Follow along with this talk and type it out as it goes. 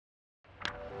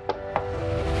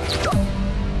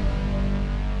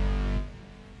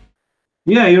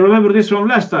Yeah, you remember this from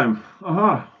last time.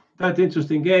 Aha, that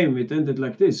interesting game, it ended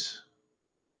like this.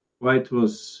 White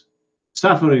was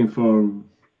suffering from...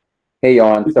 Hey,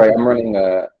 Johan. Sorry, I'm running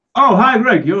Oh, hi,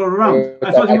 Greg. You're around. Hey, I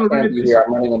what's up? thought you I were can't really be busy. here.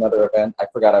 I'm running another event. I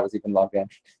forgot I was even logged in.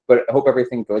 But I hope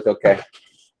everything goes okay.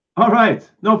 All right,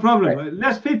 no problem. Right.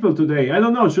 Less people today. I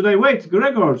don't know. Should I wait,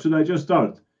 Greg, or should I just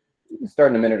start? You can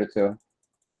start in a minute or two.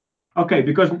 Okay,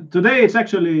 because today it's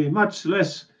actually much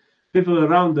less people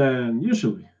around than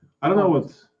usually. I don't know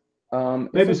what.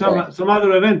 Maybe It's okay. some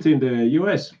other event in the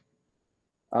US.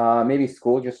 Maybe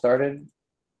school just started.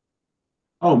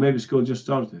 Oh, maybe school just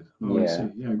started. Oh, I see.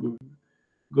 Yeah,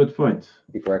 good point.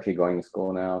 People are actually going to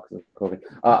school now because of COVID.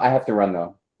 I have to run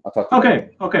though. I'll talk to you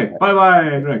later. Okay.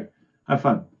 Bye, Greg. Have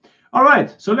fun. All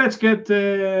right, so let's get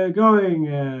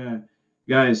going,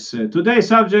 guys. Today's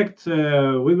subject,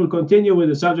 we will continue with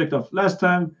the subject of last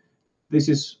time. This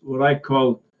is what I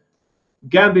call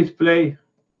Gambit play.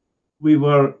 We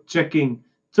were checking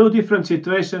two different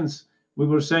situations. We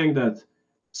were saying that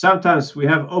sometimes we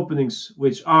have openings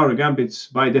which are gambits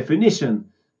by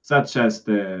definition, such as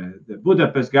the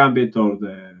Budapest Gambit or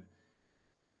the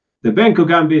Benko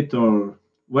Gambit or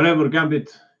whatever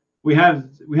Gambit. We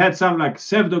had some like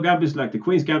pseudo gambits like the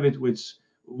Queen's Gambit, which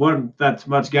weren't that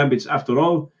much gambits after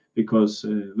all, because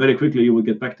very quickly you would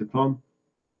get back the pawn.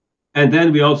 And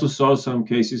then we also saw some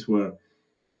cases where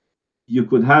you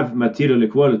could have material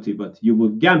equality, but you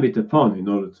would gambit a pawn in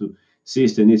order to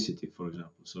seize the initiative, for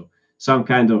example. So some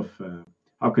kind of,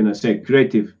 how can I say,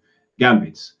 creative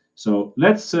gambits. So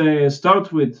let's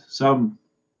start with some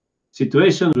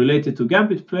situations related to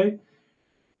gambit play.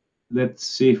 Let's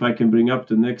see if I can bring up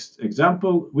the next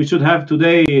example. We should have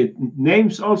today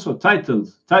names also,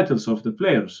 titles of the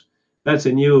players. That's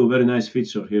a new, very nice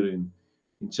feature here in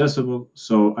ChessDojo.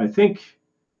 So I think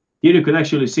here you can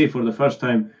actually see for the first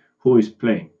time who is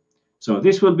playing. So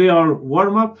this will be our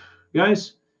warm-up,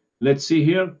 guys. Let's see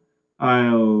here.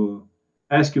 I'll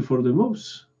ask you for the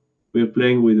moves. We're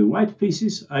playing with the white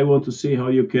pieces. I want to see how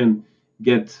you can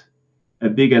get a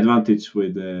big advantage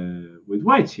with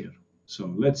white here.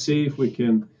 So let's see if we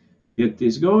can get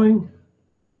this going.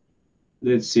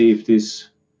 Let's see if this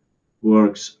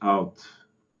works out.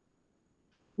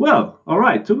 Well, all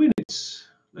right, 2 minutes.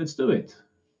 Let's do it.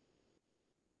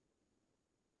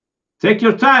 Take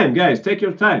your time, guys. Take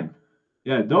your time.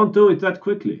 Yeah, don't do it that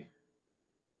quickly.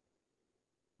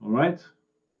 All right?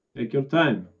 Take your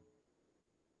time.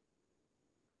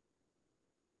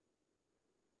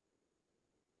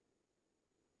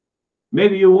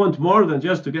 Maybe you want more than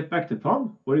just to get back the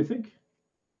pawn. What do you think?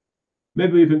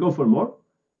 Maybe you can go for more.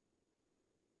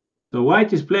 So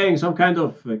white is playing some kind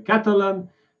of Catalan.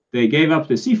 They gave up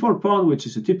the c4 pawn, which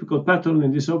is a typical pattern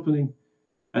in this opening.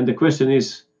 And the question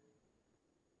is,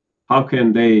 how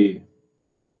can they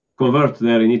convert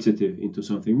their initiative into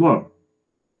something more?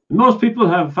 And most people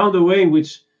have found a way in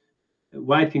which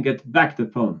white can get back the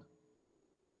pawn.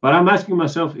 But I'm asking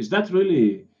myself, is that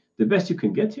really the best you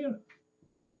can get here?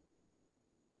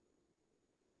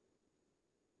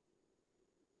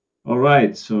 All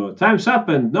right, so time's up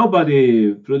and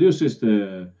nobody produces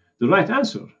the right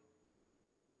answer.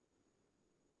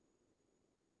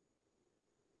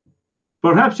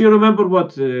 Perhaps you remember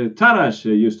what Taras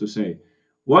used to say.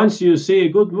 Once you see a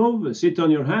good move, sit on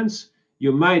your hands,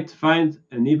 you might find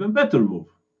an even better move.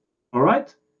 All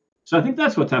right? So I think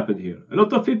that's what happened here. A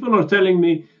lot of people are telling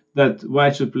me that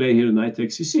white should play here knight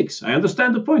takes c6. I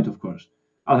understand the point, of course.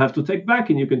 I'll have to take back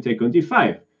and you can take on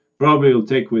d5. Probably you'll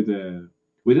take with a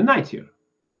knight here.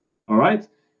 All right?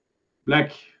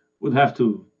 Black would have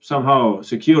to somehow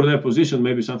secure their position,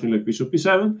 maybe something like bishop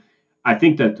b7. I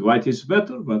think that white is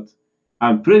better, but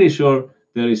I'm pretty sure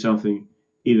there is something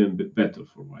even better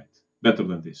for white, better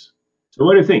than this. So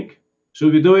what do you think?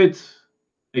 Should we do it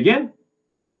again?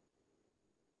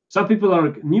 Some people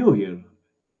are new here.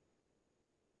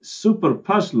 Super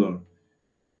Puzzler,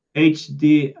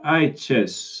 HDI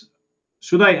Chess.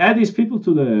 Should I add these people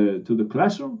to the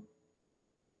classroom?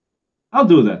 I'll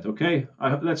do that, okay?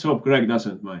 Let's hope Greg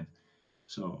doesn't mind.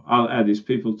 So I'll add these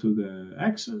people to the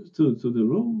access to the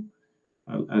room.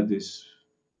 I'll add this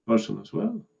person as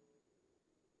well.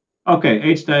 Okay,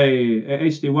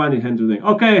 HD1 is Henry.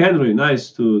 Okay, Henry,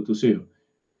 nice to see you.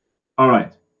 All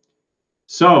right.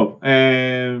 So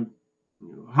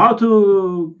how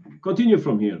to continue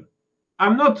from here?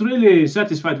 I'm not really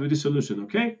satisfied with this solution,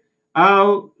 okay?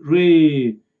 I'll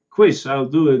quiz. I'll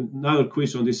do another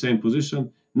quiz on the same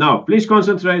position. Now, please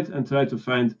concentrate and try to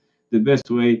find the best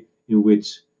way in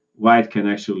which white can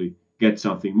actually get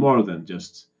something more than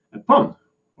just a pawn,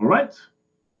 all right?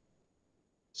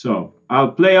 So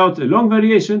I'll play out a long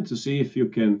variation to see if you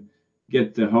can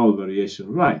get the whole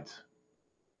variation right,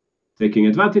 taking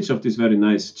advantage of this very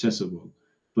nice chessable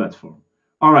platform.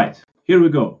 All right, here we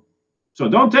go. So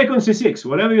don't take on c6.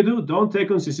 Whatever you do, don't take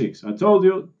on c6. I told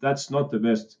you that's not the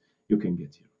best you can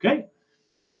get here, okay?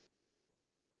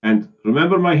 And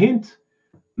remember my hint,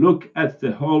 look at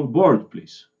the whole board,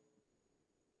 please.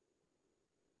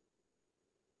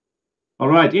 All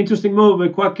right, interesting move,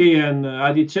 Kwaki and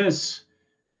Adi Chess.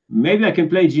 Maybe I can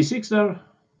play g6 there.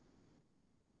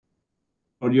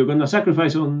 Or you're going to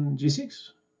sacrifice on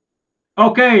g6?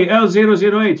 Okay,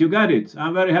 L008, you got it.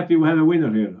 I'm very happy we have a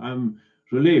winner here. I'm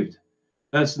relieved.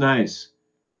 That's nice.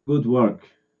 Good work.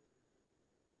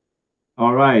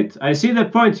 All right, I see the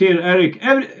point here, Eric.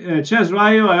 Chess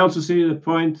Ryo, I also see the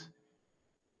point.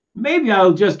 Maybe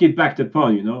I'll just give back the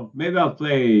pawn, you know. Maybe I'll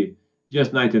play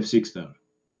just knight f6 there.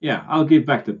 Yeah, I'll give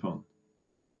back the pawn.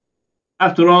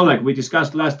 After all, like we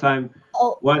discussed last time,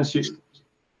 once you...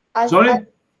 Sorry?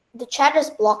 The chat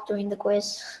is blocked during the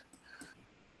quiz.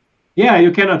 Yeah,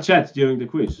 you cannot chat during the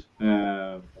quiz.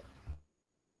 Oh,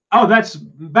 that's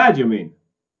bad, you mean?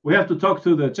 We have to talk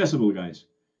to the Chessable guys.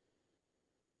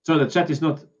 So the chat is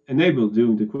not enabled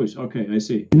during the quiz. Okay, I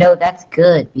see. No, that's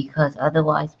good, because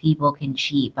otherwise people can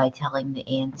cheat by telling the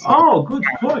answer. Oh, good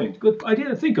point. Good. I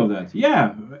didn't think of that.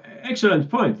 Yeah, excellent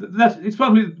point.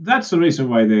 That's the reason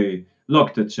why they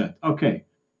locked the chat. Okay.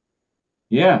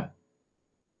 Yeah.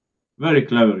 Very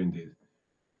clever indeed.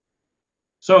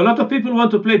 So a lot of people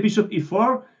want to play bishop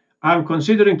e4. I'm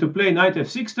considering to play knight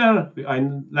f6 there.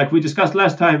 Like we discussed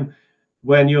last time,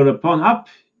 when you're a pawn up,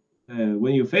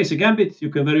 when you face a gambit, you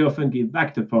can very often give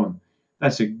back the pawn.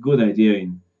 That's a good idea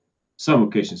in some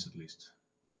occasions at least.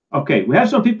 Okay, we have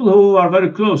some people who are very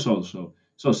close also.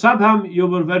 So Sabham, you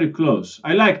were very close.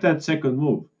 I like that second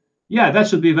move. Yeah, that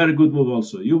should be a very good move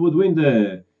also. You would win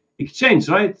the exchange,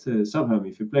 right, Sabham,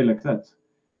 if you play like that.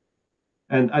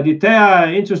 And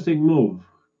Aditya, interesting move.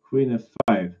 Queen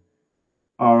f5.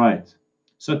 All right.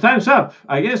 So time's up.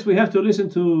 I guess we have to listen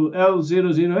to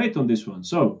L008 on this one.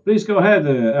 So please go ahead,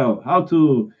 L. How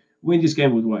to win this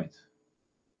game with white?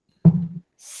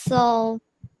 So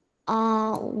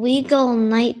we go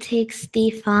knight takes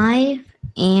d5,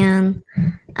 and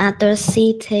after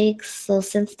c takes, so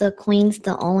since the queen's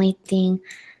the only thing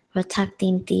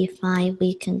protecting d5,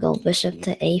 we can go bishop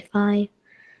to a5.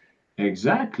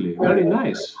 Exactly. Very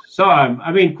nice. So,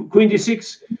 I mean, queen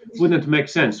d6 wouldn't make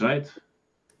sense, right?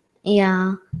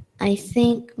 Yeah, I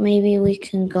think maybe we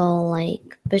can go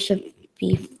like bishop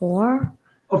b4.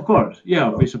 Of course.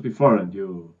 Yeah, bishop b4, and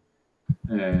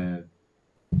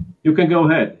you can go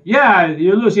ahead. Yeah,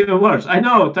 you lose even worse. I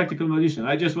know, tactical magician.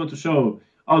 I just want to show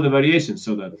all the variations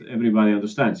so that everybody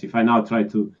understands. If I now try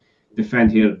to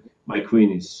defend here, my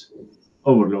queen is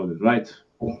overloaded, right?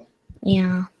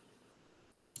 Yeah.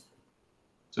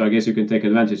 So I guess you can take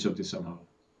advantage of this somehow.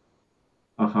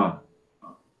 Aha.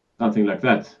 Something like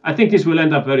that. I think this will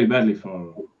end up very badly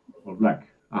for black.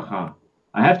 Aha.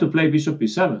 I have to play bishop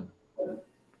b7.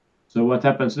 So what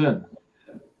happens then?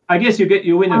 I guess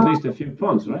you win at least a few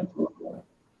pawns, right?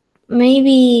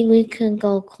 Maybe we could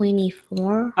go queen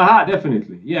e4. Aha,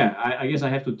 definitely. Yeah, I guess I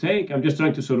have to take. I'm just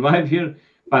trying to survive here.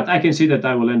 But I can see that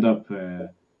I will end up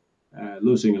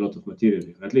losing a lot of material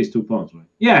here. At least 2 pawns, right?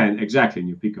 Yeah, exactly. And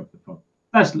you pick up the pawn.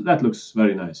 That looks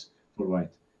very nice for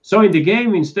white. So in the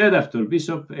game, instead, after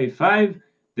bishop a5,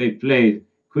 they played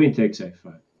queen takes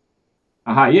a5.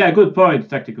 Aha, yeah, good point,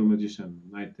 tactical magician.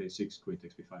 Knight a6, queen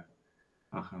takes b5.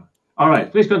 Aha. All right,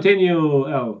 please continue,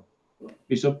 L.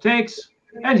 Bishop takes.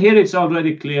 And here it's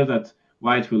already clear that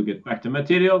white will get back the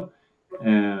material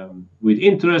with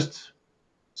interest.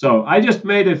 So I just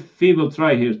made a feeble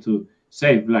try here to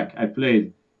save black. I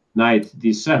played knight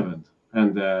d7.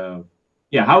 And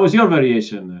yeah, how was your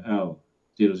variation,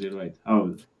 L008?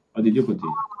 How did you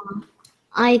continue?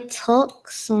 I took,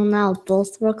 so now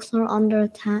both rooks are under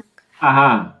attack.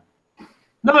 Aha.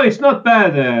 No, it's not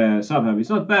bad, Sabham. It's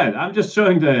not bad. I'm just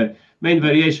showing the main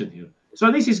variation here.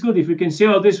 So this is good. If you can see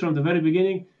all this from the very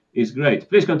beginning, it's great.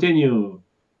 Please continue,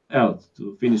 L,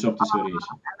 to finish off this variation.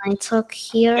 And I took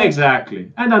here.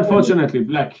 Exactly. And unfortunately,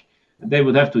 black, they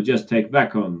would have to just take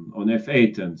back on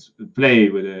f8 and play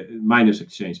with a minus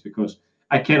exchange, because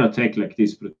I cannot take like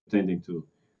this pretending to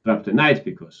drop the knight,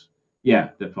 because, yeah,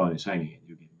 the pawn is hanging.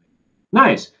 You give me.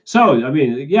 Nice. So, I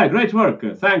mean, yeah, great work.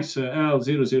 Thanks,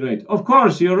 L008. Of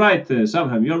course, you're right,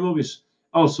 Sabham. Your move is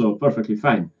also perfectly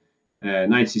fine.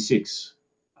 Knight c6.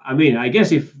 I mean, I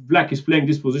guess if black is playing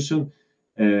this position,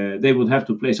 they would have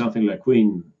to play something like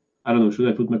queen. I don't know, should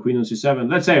I put my queen on c7?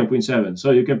 Let's say on queen 7.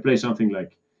 So you can play something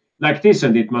like this,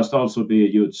 and it must also be a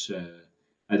huge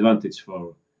advantage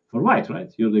for white,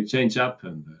 right? You're the exchange up,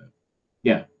 and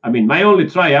yeah. I mean, my only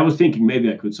try, I was thinking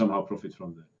maybe I could somehow profit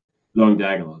from the long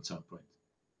diagonal at some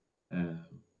point.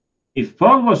 If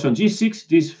pawn was on g6,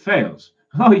 this fails.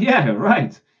 Oh yeah,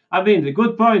 right. I mean, the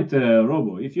good point,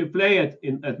 Robo. If you play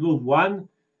at move 1,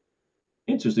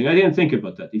 interesting. I didn't think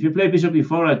about that. If you play bishop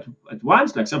e4 at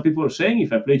once, like some people are saying,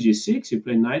 if I play g6, you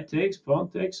play knight takes, pawn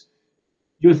takes,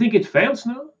 you think it fails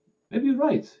now? Maybe you're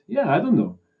right. Yeah, I don't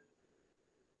know.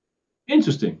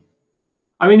 Interesting.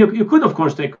 I mean, you could, of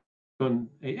course, take on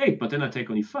a8, but then I take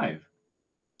on e5.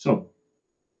 So,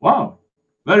 wow.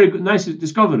 Very good, nice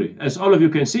discovery. As all of you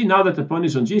can see, now that the pawn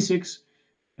is on g6,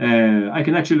 I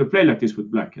can actually play like this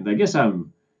with black. And I guess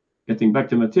I'm getting back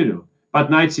to material. But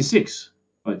knight c6.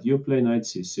 But you play knight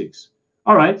c6.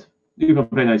 All right, you can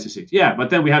play knight c6. Yeah,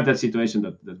 but then we have that situation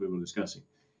that we were discussing.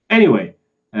 Anyway,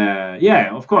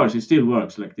 yeah, of course, it still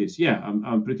works like this. Yeah,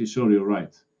 I'm pretty sure you're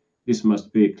right. This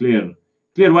must be clear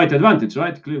white advantage,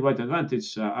 right? Clear white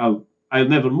advantage. I'll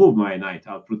never move my knight.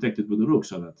 I'll protect it with the rook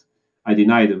so that I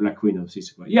deny the black queen of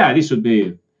c6. Yeah, this would be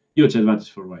a huge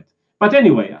advantage for white. But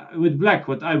anyway, with black,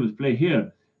 what I would play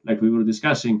here, like we were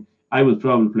discussing, I would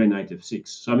probably play knight f6.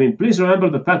 So, I mean, please remember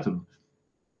the pattern.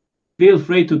 Feel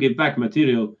free to give back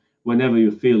material whenever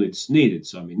you feel it's needed.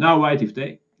 So, I mean, now white, if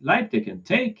they like, they can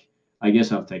take. I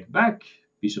guess I'll take back.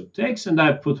 Bishop takes, and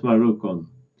I put my rook on,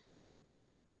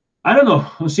 I don't know,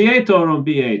 on c8 or on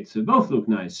b8. Both look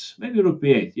nice. Maybe rook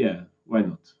b8. Yeah, why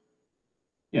not?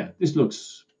 Yeah, this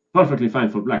looks perfectly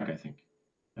fine for black, I think.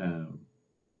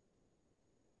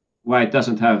 White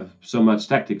doesn't have so much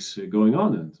tactics going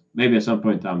on, and maybe at some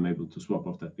point I'm able to swap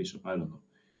off that bishop. I don't know.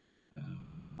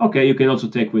 Okay, you can also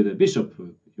take with a bishop,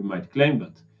 you might claim,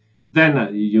 but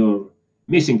then you're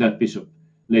missing that bishop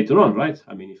later on, right?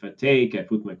 I mean, if I take, I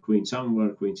put my queen somewhere,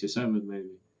 queen c7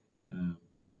 maybe.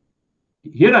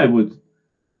 Here I would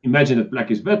imagine that black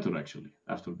is better, actually,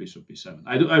 after bishop b7.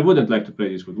 I wouldn't like to play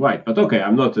this with white, but okay,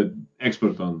 I'm not an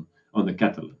expert on the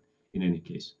Catalan in any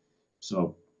case.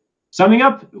 So, summing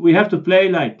up, we have to play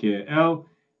like L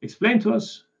explained to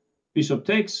us. Bishop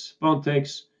takes, pawn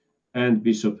takes, and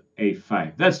bishop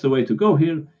a5. That's the way to go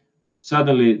here.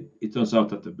 Suddenly, it turns out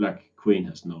that the black queen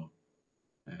has no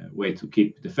way to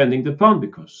keep defending the pawn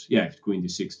because, yeah, if queen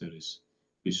d6, there is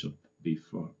bishop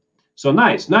b4. So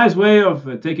nice way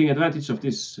of taking advantage of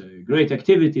this great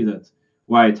activity that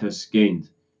white has gained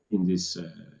in this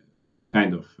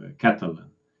kind of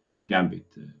Catalan Gambit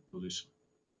position.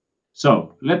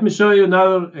 So let me show you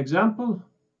another example.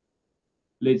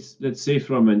 Let's see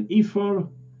from an e4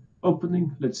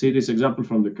 opening. Let's see this example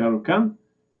from the Caro-Kann.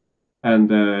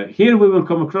 And here we will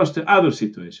come across the other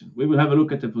situation. We will have a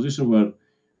look at the position where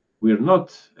we're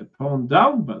not a pawn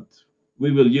down, but we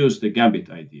will use the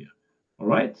Gambit idea. All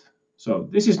right? So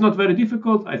this is not very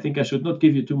difficult. I think I should not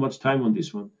give you too much time on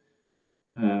this one.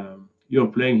 You're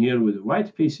playing here with the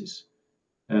white pieces.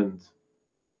 And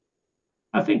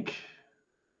I think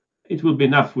it will be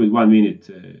enough with 1 minute,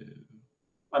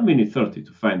 1 minute 30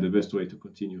 to find the best way to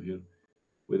continue here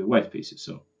with the white pieces.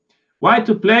 So white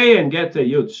to play and get a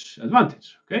huge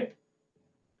advantage, okay?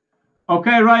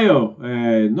 Okay, Rayo,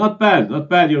 not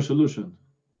bad your solution.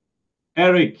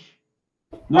 Eric,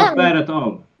 not bad at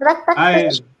all.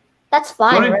 That's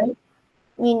fine, Sorry? right?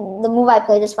 I mean, the move I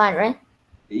played is fine, right?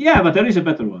 Yeah, but there is a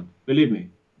better one, believe me.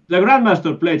 The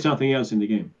Grandmaster played something else in the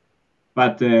game.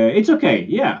 But it's okay,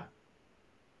 yeah.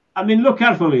 I mean, look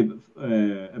carefully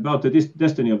about the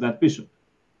destiny of that bishop.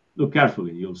 Look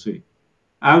carefully, you'll see.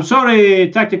 I'm sorry,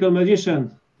 Tactical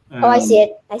Magician. Oh, I see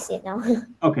it. I see it now.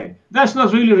 Okay, that's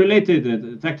not really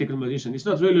related, Tactical Magician. It's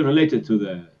not really related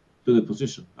to the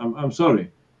position. I'm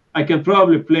sorry. I can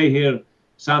probably play here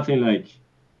something like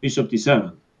bishop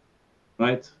d7,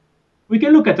 right? We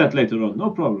can look at that later on, no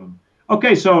problem.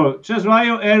 Okay, so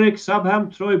ChessRayo, Eric,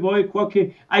 Subham, Troy Boy,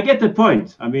 Quacky. I get the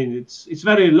point. I mean, it's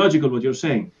very logical what you're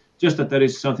saying, just that there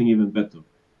is something even better.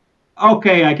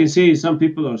 Okay, I can see some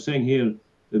people are saying here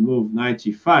the move knight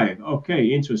g5. Okay,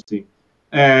 interesting.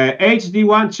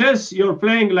 HD1 Chess, you're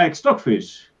playing like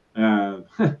Stockfish.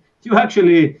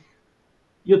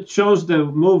 You chose the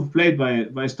move played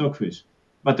by Stockfish,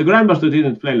 but the Grandmaster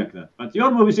didn't play like that. But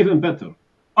your move is even better.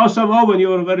 Awesome, Owen, you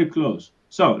were very close.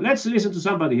 So let's listen to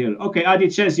somebody here. Okay, Adi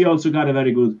Chess, you also got a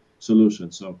very good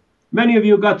solution. So many of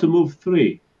you got to move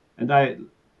 3, and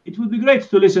it would be great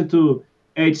to listen to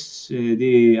Henry,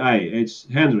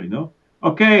 no?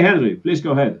 Okay, Henry, please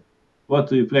go ahead. What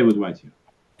do you play with white here?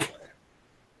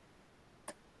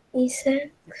 E6.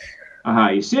 Aha,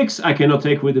 e6. I cannot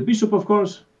take with the bishop, of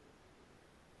course.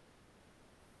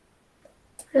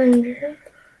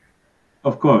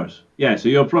 Of course. Yeah, so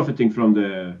you're profiting from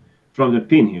the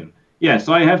pin here. Yeah,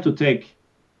 so I have to take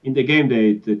In the game,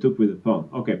 they took with the pawn.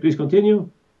 Okay, please continue.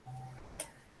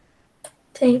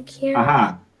 Take here.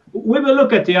 Aha. We will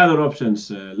look at the other options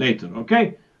later,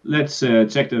 okay? Let's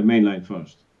check the main line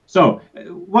first. So,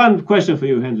 one question for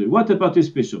you, Henry. What about this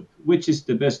bishop? Which is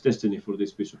the best destiny for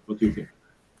this bishop? What do you think?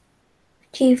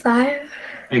 G5.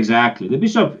 Exactly. The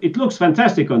bishop, it looks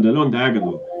fantastic on the long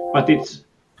diagonal, but it's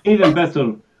even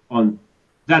better on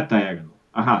that diagonal.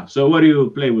 Aha. So, what do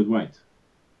you play with white?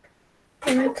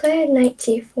 I play knight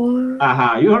G4.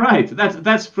 Aha, you're right.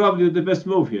 That's probably the best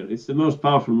move here. It's the most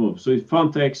powerful move. So if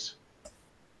pawn takes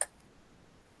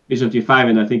bishop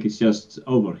G5, and I think it's just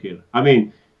over here. I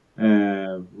mean,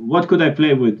 what could I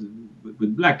play with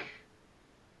black?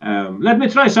 Let me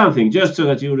try something just so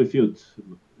that you refute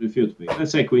me.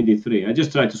 Let's say queen D3. I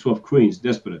just try to swap queens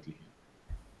desperately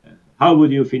here. How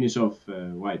would you finish off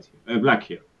white here? Black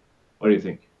here? What do you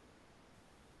think?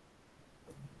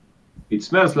 It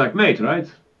smells like mate, right?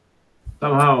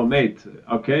 Somehow mate,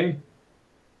 okay.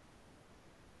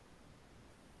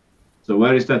 So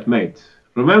where is that mate?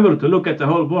 Remember to look at the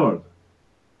whole board.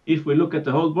 If we look at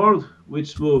the whole board,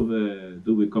 which move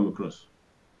do we come across?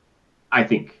 I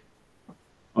think.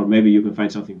 Or maybe you can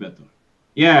find something better.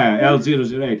 Yeah,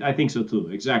 L008, I think so too,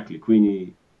 exactly.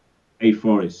 Queen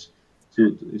A4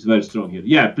 is very strong here.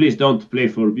 Yeah, please don't play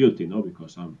for beauty, no,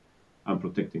 because I'm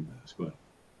protecting the square.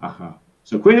 Aha.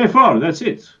 So queen A4, that's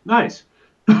it. Nice.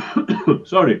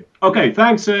 Sorry. Okay,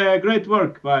 thanks. Great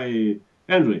work by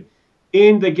Henry.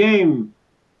 In the game,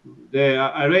 the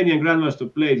Iranian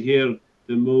grandmaster played here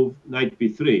the move knight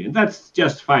B3, and that's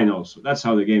just fine also. That's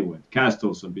how the game went.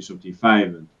 Castles on bishop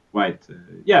G5, and white.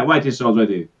 Yeah, white is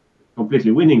already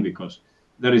completely winning because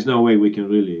there is no way we can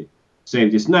really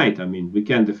save this knight. I mean, we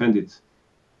can defend it.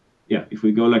 Yeah, if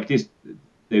we go like this,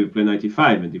 they will play knight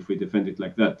E5, and if we defend it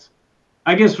like that,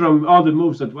 I guess from all the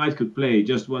moves that white could play,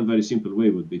 just one very simple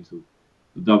way would be to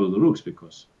double the rooks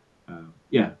because,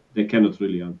 yeah, they cannot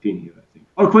really unpin here, I think.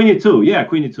 Or queen E2, yeah,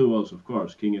 queen E2 also, of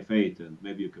course, king F8, and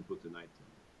maybe you can put the knight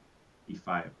on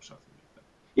E5 or something like that.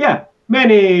 Yeah,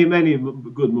 many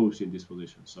good moves in this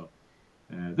position. So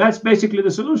that's basically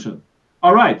the solution.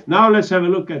 All right, now let's have a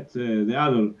look at the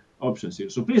other options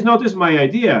here. So please notice my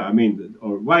idea, I mean,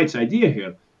 or white's idea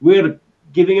here. We're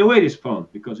giving away this pawn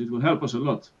because it will help us a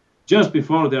lot. Just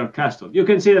before they are castled. You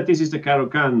can see that this is the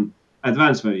Caro-Kann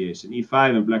advanced variation,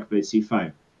 E5 and black plays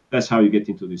C5. That's how you get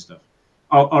into this stuff.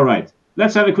 Oh, all right,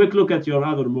 let's have a quick look at your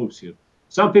other moves here.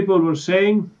 Some people were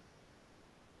saying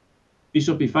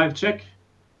bishop E5 check,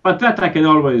 but that I can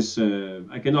always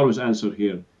answer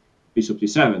here, bishop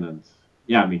D7, and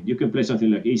yeah, I mean you can play something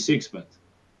like E6, but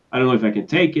I don't know if I can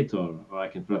take it or I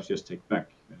can perhaps just take back.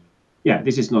 Yeah,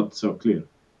 this is not so clear.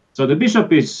 So the bishop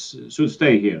should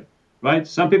stay here. Right?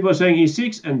 Some people are saying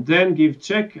E6 and then give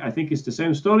check. I think it's the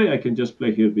same story. I can just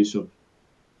play here bishop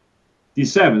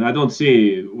D7. I don't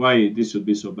see why this should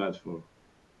be so bad for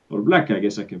black. I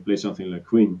guess I can play something like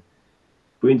queen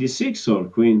D6 or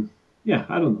queen. Yeah,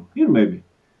 I don't know. Here maybe.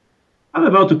 I'm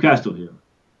about to castle here.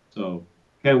 So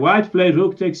can white play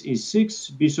rook takes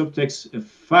E6, bishop takes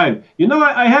F5? You know,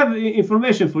 I have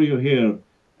information for you here.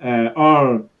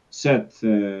 R set.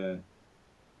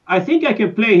 I think I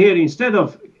can play here instead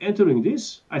of entering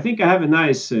this. I think I have a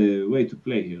nice way to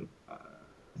play here.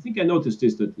 I think I noticed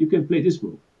this, that you can play this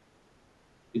move.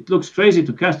 It looks crazy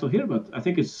to castle here, but I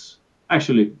think it's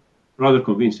actually rather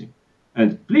convincing.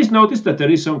 And please notice that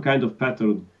there is some kind of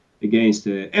pattern against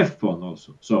the F-pawn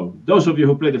also. So those of you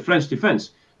who play the French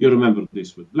defense, you remember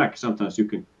this with black. Sometimes you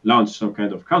can launch some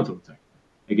kind of counterattack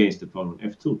against the pawn on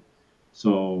F2.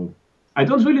 So I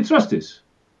don't really trust this,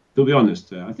 to be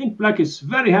honest. I think black is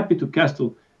very happy to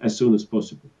castle as soon as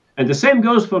possible. And the same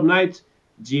goes for knight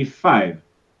G5.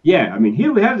 Yeah, I mean,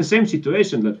 here we have the same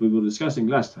situation that we were discussing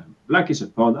last time. Black is a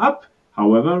pawn up.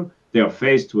 However, they are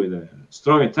faced with a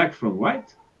strong attack from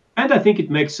white. And I think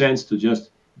it makes sense to just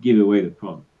give away the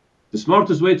pawn. The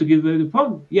smartest way to give away the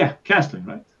pawn? Yeah, castling,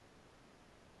 right?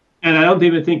 And I don't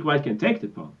even think white can take the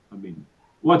pawn. I mean,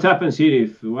 what happens here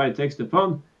if white takes the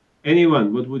pawn?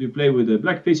 Anyone, what would you play with the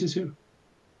black pieces here?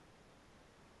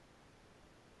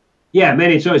 Yeah,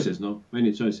 many choices, no?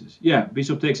 Many choices. Yeah,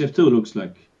 bishop takes F2 looks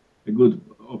like a good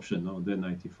option, no? Then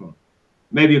knight E4.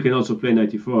 Maybe you can also play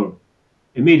knight E4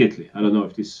 immediately. I don't know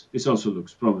if this also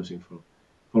looks promising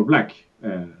for black.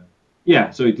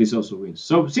 Yeah, so it also wins.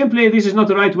 So simply, this is not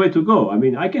the right way to go. I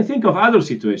mean, I can think of other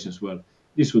situations where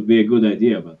this would be a good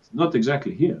idea, but not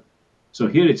exactly here. So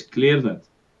here it's clear that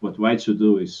what white should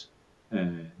do is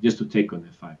just to take on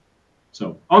F5.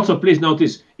 So also please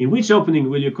notice, in which opening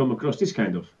will you come across this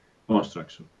kind of pawn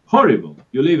structure? Horrible.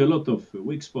 You leave a lot of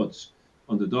weak spots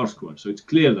on the dark square. So it's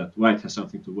clear that white has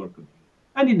something to work on here.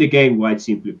 And in the game, white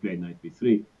simply played knight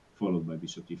b3, followed by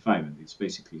bishop d5, and it's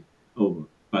basically over.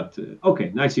 But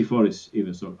okay, knight c4 is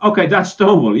even stronger. Okay, Dutch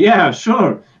Stonewall, yeah,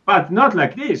 sure, but not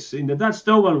like this. In the Dutch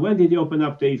Stonewall, when did you open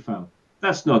up the e-file?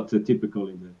 That's not typical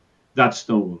in the Dutch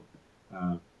Stonewall.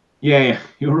 Yeah,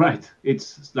 you're right.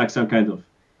 It's like some kind of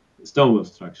Stonewall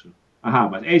structure. Aha,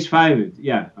 but h5,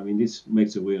 yeah, I mean, this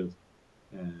makes a weird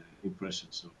impression.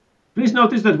 So please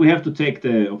notice that we have to take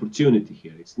the opportunity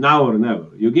here. It's now or never.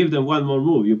 You give them one more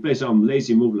move. You play some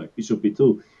lazy move like bishop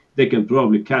b2. They can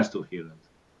probably castle here. And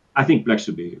I think black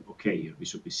should be okay here.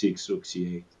 Bishop b6, rook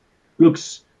c8.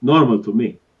 Looks normal to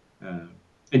me.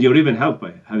 And you're even helped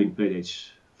by having played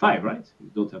h5, right?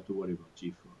 You don't have to worry about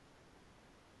g4.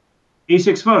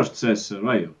 e6 first, says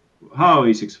Rayo. How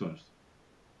e6 first?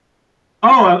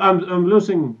 Oh, I'm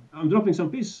losing. I'm dropping some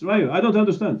pieces, Rayo. I don't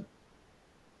understand.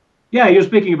 Yeah, you're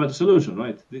speaking about the solution,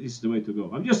 right? This is the way to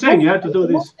go. I'm just saying you have to do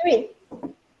this. Move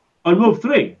 3. On move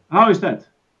 3. How is that?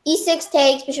 E6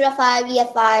 takes, bishop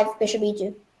f5, ef5, bishop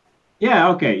e2. Yeah,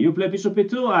 okay. You play bishop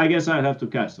e2. I guess I have to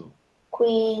castle.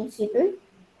 Queen c3.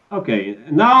 Okay.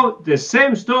 Now the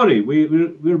same story.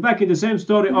 We're back in the same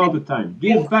story all the time.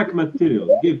 Give back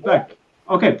material. Give back.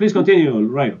 Okay, please continue,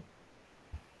 Rayo.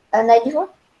 Knight d4.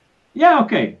 Yeah,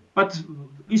 okay. But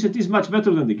isn't this much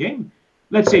better than the game?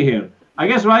 Let's see here. I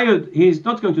guess Rayo, he's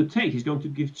not going to take. He's going to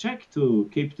give check to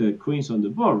keep the queens on the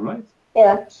board, right?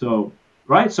 Yeah. So,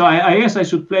 right? So I guess I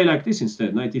should play like this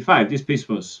instead. 95. This piece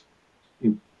was...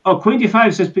 Oh, queen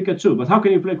d5 says Pikachu. But how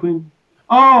can you play queen...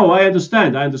 Oh, I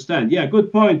understand. I understand. Yeah,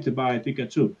 good point by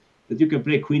Pikachu. That you can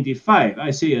play queen d5.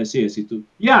 I see too.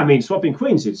 Yeah, I mean, swapping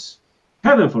queens is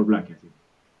heaven for black, I think.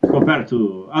 Compared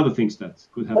to other things that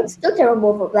could happen. But it's still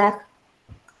terrible for black.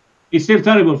 It's still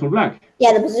terrible for black.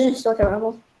 Yeah, the position is still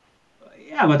terrible.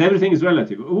 Yeah, but everything is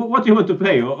relative. What do you want to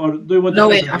play, or do you want to? No,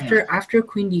 wait. After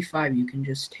queen d5, you can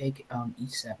just take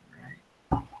e7,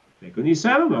 right? Take on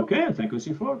e7. Okay, I'll take on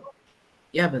c4.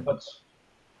 Yeah, but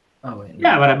oh wait.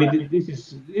 Yeah, but I mean, this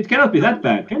is. It cannot be that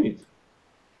bad, can it?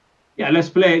 Yeah, let's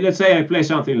play. Let's say I play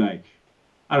something like,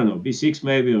 I don't know, b6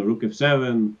 maybe, or rook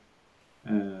f7,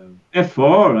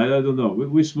 f4. I don't know.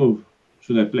 Which move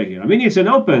should I play here? I mean, it's an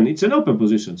open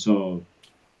position, so.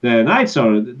 The knights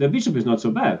are, the bishop is not so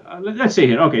bad. Let's see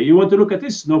here. Okay, you want to look at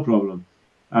this? No problem.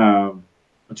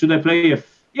 But should I play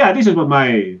yeah, this is what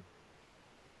my,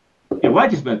 yeah,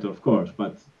 white is better, of course.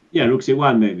 But yeah, rook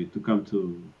c1 maybe to come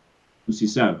to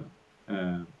c7.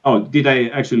 Oh, did I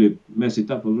actually mess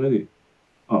it up already?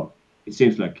 Oh, it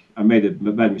seems like I made a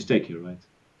bad mistake here, right?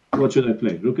 What should I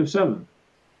play? Rook f7.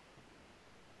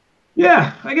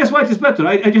 Yeah, I guess white is better.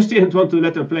 I just didn't want to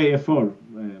let them play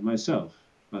f4 myself.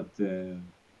 But...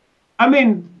 I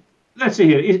mean, let's see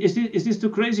here. Is this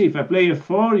too crazy? If I play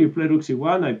f4, you play rook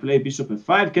c1, I play bishop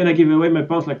f5. Can I give away my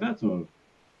pawns like that, or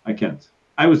I can't?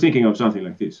 I was thinking of something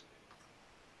like this.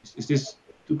 Is this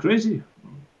too crazy?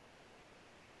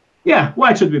 Yeah,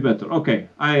 white should be better. Okay,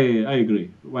 I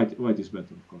agree. White is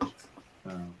better, of course.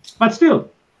 But still,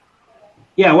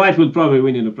 yeah, white will probably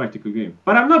win in a practical game.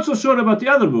 But I'm not so sure about the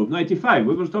other move, 95.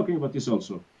 We were talking about this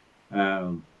also.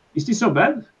 Is this so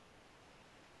bad?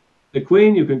 The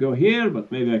queen, you can go here, but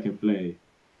maybe I can play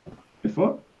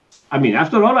f4. I mean,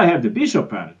 after all, I have the bishop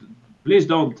pair. Please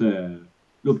don't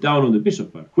look down on the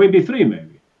bishop pair. Queen b3,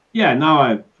 maybe. Yeah, now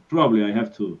I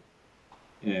have to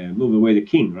move away the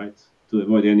king, right? To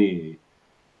avoid any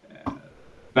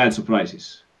bad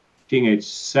surprises. King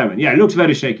h7. Yeah, it looks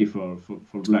very shaky for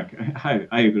black.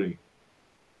 I agree.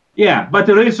 Yeah, but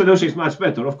the real solution is much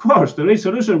better. Of course, the real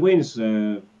solution wins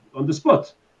on the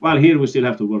spot. While here we still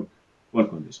have to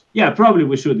work on this. Yeah, probably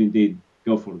we should indeed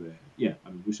go for the, yeah, I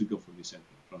mean, we should go for the center,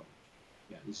 probably.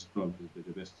 Yeah, this is probably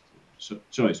the best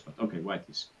choice, but okay, white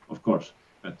is, of course,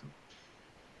 better.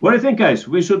 What do you think, guys?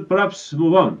 We should perhaps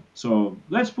move on. So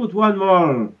let's put one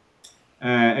more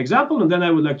example, and then I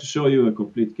would like to show you a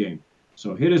complete game.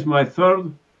 So here is my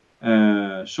third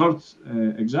short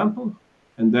example,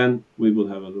 and then we will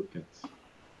have a look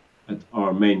at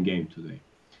our main game today.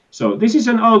 So this is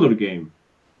an older game.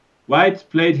 White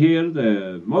played here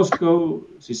the Moscow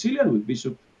Sicilian with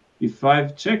bishop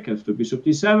e5 check. After bishop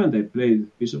d7, they played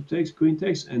bishop takes, queen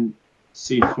takes, and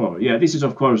c4. Yeah, this is,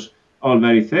 of course, all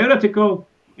very theoretical.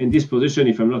 In this position,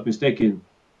 if I'm not mistaken,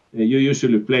 you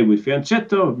usually play with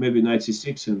fianchetto, maybe knight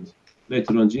c6 and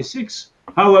later on g6.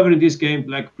 However, in this game,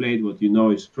 black played what you know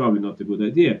is probably not a good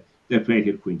idea. They played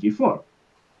here queen g4.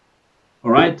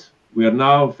 All right, we are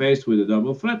now faced with a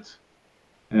double threat.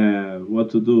 What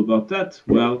to do about that?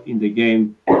 Well, in the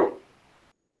game,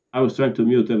 I was trying to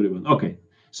mute everyone. Okay,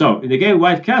 so in the game,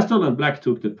 white castled and black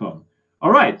took the pawn.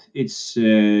 All right, it's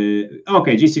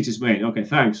okay. G6 is main. Okay,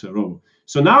 thanks, Robo.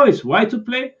 So now it's white to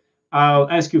play. I'll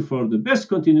ask you for the best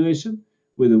continuation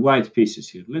with the white pieces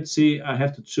here. Let's see. I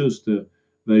have to choose the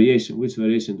variation. Which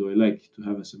variation do I like to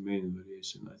have as a main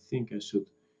variation? I think I should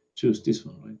choose this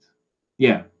one, right?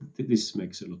 Yeah, this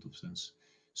makes a lot of sense.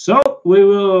 So we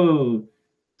will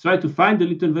try to find a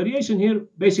little variation here.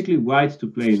 Basically, white to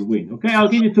play and win. Okay, I'll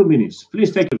give you 2 minutes.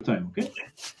 Please take your time, okay?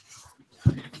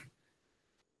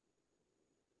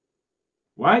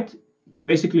 White,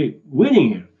 basically winning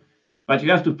here. But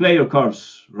you have to play your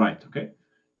cards right, okay?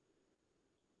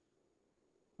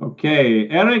 Okay,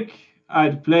 Eric,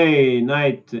 I'd play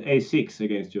knight a6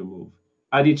 against your move.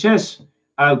 Adi chess,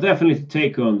 I'll definitely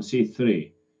take on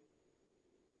c3.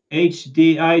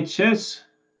 HDI chess,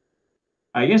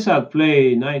 I guess I'll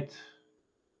play knight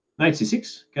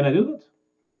c6. Can I do that?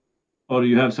 Or do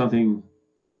you have something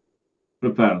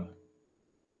prepared?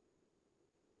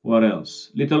 What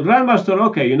else? Little Grandmaster,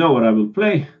 okay, you know what I will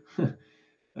play.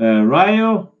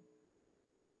 Rayo,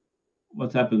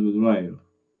 what happened with Rayo?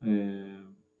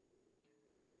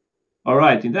 All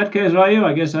right, in that case, Rayo,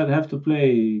 I guess I'd have to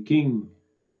play king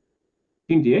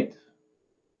d8.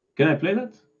 Can I play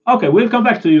that? Okay, we'll come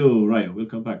back to you, Rayo. We'll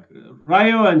come back.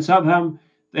 Rayo and Sabham,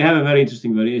 they have a very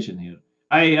interesting variation here.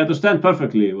 I understand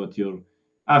perfectly what you're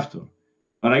after,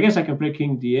 but I guess I can play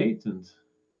king d8 and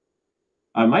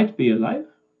I might be alive.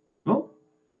 No?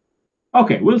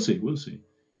 Okay, we'll see. We'll see.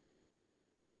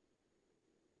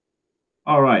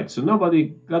 All right, so nobody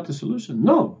got the solution?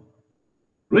 No.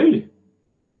 Really?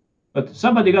 But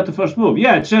somebody got the first move.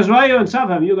 Yeah, it says Rayo and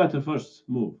Sabham, you got the first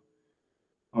move.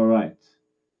 All right.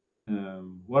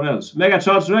 What else? Mega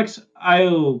Charge Rex,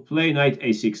 I'll play knight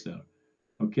a6 there.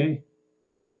 Okay.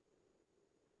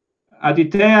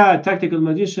 Aditya, Tactical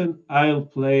Magician, I'll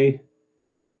play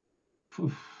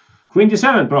queen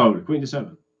d7 probably. Queen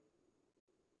d7.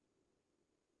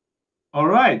 All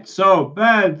right. So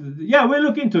bad. Yeah, we'll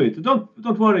look into it.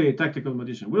 Don't worry, Tactical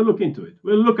Magician. We'll look into it.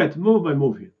 We'll look at move by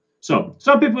move here. So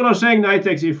some people are saying knight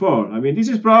takes e4. I mean, this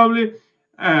is probably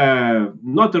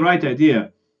not the right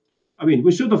idea. I mean,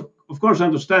 we should, of course,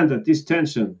 understand that this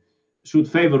tension should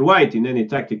favor white in any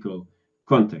tactical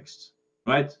context,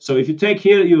 right? So if you take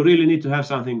here, you really need to have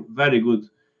something very good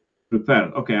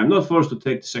prepared. Okay, I'm not forced to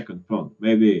take the second pawn.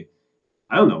 Maybe,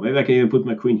 I don't know, maybe I can even put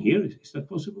my queen here. Is that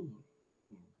possible?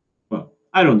 Well,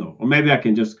 I don't know. Or maybe I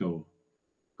can just go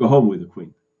home with the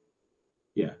queen.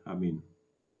 Yeah, I mean,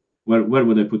 where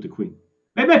would I put the queen?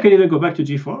 Maybe I can even go back to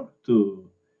g4 to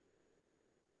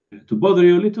bother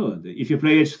you a little. If you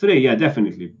play h3, yeah,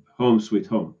 definitely home sweet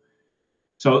home.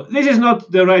 So this is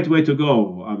not the right way to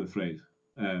go, I'm afraid.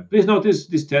 Please notice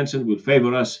this tension will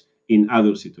favor us in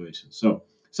other situations. So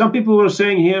some people were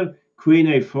saying here, queen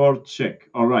a4 check.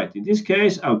 All right, in this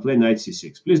case, I'll play knight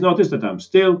c6. Please notice that I'm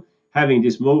still having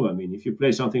this move. I mean, if you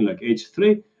play something like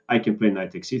h3, I can play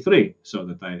knight takes e3 so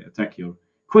that I attack your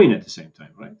queen at the same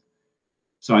time, right?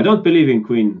 So I don't believe in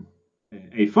queen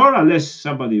a4 unless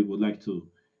somebody would like to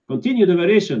continue the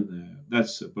variation.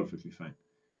 That's perfectly fine.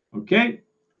 Okay.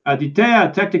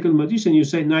 Aditya, Tactical Magician, you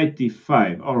say knight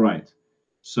d5. All right.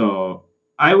 So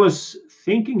I was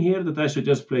thinking here that I should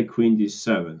just play queen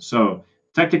d7. So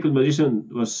Tactical Magician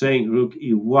was saying rook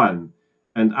e1.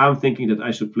 And I'm thinking that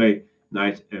I should play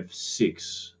knight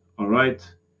f6. All right.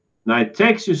 Knight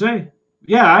takes, you say?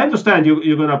 Yeah, I understand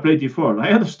you're going to play d4.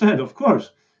 I understand, of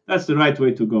course. That's the right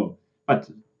way to go. But,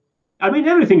 I mean,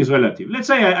 everything is relative. Let's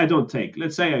say I don't take.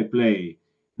 Let's say I play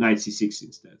knight c6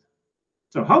 instead.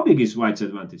 So how big is white's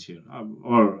advantage here?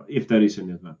 Or if there is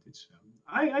an advantage?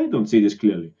 I don't see this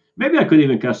clearly. Maybe I could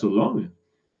even castle long.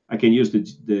 I can use the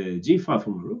g5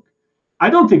 from a rook. I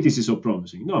don't think this is so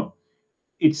promising. No.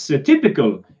 It's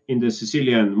typical in the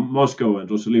Sicilian, Moscow, and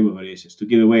Rosolimo variations to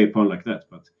give away a pawn like that.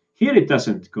 But here it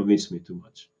doesn't convince me too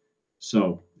much.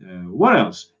 So what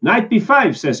else? Knight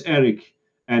b5, says Eric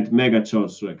and Mega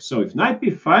Charles Rex. So if knight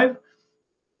b5,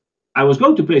 I was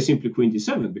going to play simply queen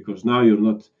d7 because now you're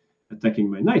not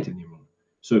attacking my knight anymore.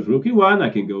 So if rook e1, I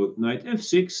can go knight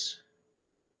f6.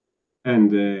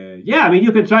 And yeah, I mean,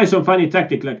 you can try some funny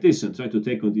tactic like this and try to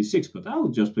take on d6, but I'll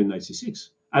just play knight c6.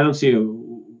 I don't see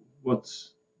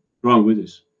what's wrong with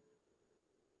this.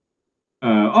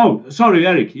 Oh, sorry,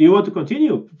 Eric. You want to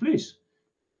continue? Please.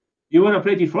 You want to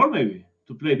play d4 maybe?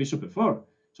 To play bishop f4?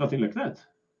 Something like that.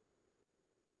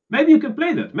 Maybe you can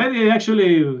play that. Maybe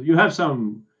actually you have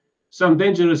some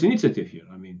dangerous initiative here.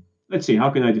 I mean, let's see. How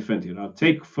can I defend here? I'll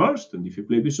take first, and if you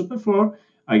play bishop f4,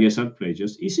 I guess I'll play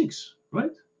just e6,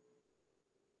 right?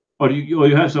 Or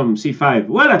you have some c5.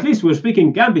 Well, at least we're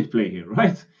speaking Gambit play here,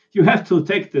 right? You have to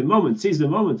take the moment, seize the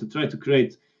moment to try to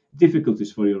create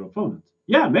difficulties for your opponent.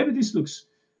 Yeah, maybe this looks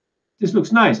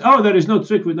nice. Oh, there is no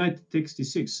trick with knight takes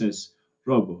d6, says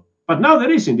Robo. But now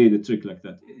there is indeed a trick like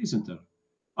that, isn't there?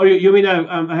 Oh, you mean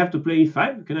I have to play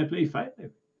e5? Can I play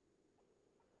e5?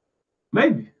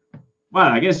 Maybe. Well,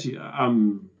 I guess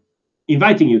I'm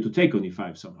inviting you to take on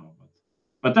e5 somehow.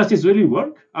 But does this really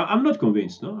work? I'm not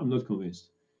convinced. No, I'm not convinced.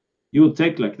 You will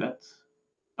take like that?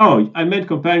 Oh, I meant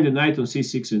comparing the knight on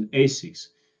c6 and a6.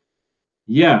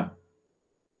 Yeah.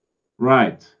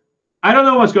 Right. I don't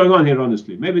know what's going on here,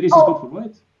 honestly. Maybe this is good for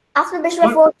white. After bishop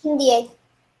f4, king d8.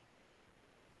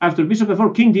 After bishop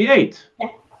f4, king d8. Yeah.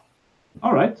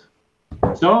 All right.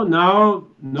 So now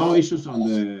no issues on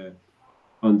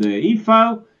the e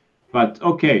file, but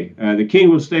okay, the king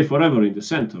will stay forever in the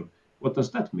center. What does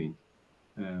that mean?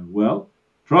 Well,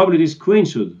 probably this queen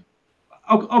should.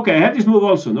 Okay, I have this move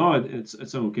also. No, it's at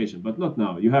some occasion, but not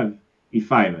now. You have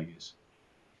e5, I guess.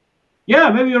 Yeah,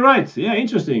 maybe you're right. Yeah,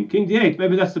 interesting. King d8.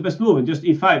 Maybe that's the best move, and just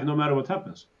e5, no matter what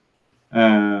happens.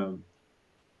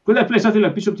 Could I play something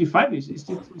like bishop d5?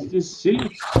 Is this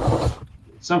silly?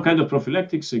 Some kind of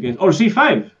prophylactics against, or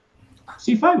c5,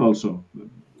 c5 also.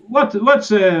 What's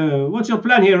your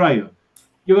plan here, Ryo?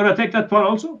 You gonna take that pawn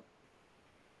also?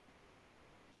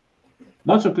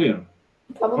 Not so clear.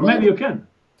 Probably. Or maybe you can.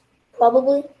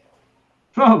 Probably.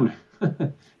 Probably.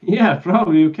 Yeah,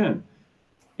 probably you can.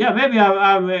 Yeah, maybe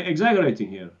I'm exaggerating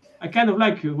here. I kind of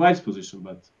like white's position,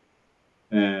 but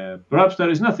perhaps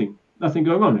there is nothing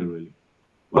going on here really.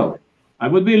 Well, I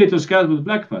would be a little scared with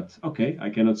black, but okay, I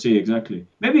cannot see exactly.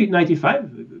 Maybe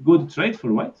 95, good trade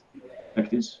for white, like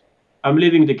this. I'm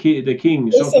leaving the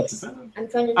king short of defender. I'm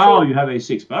trying to. Oh, you have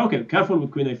a6, but okay, careful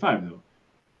with queen a5 though.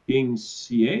 King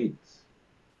c8.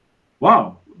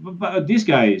 Wow, but this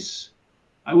guy is.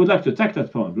 I would like to attack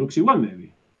that pawn. Rook c1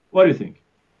 maybe. What do you think?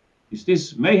 Is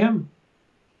this mayhem?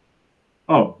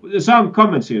 Oh, there's some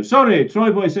comments here. Sorry,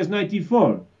 Troy Boy says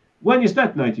 94. When is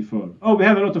that 94? Oh, we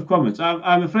have a lot of comments.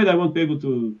 I'm afraid I won't be able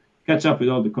to catch up with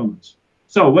all the comments.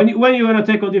 So when you gonna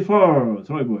take on d4,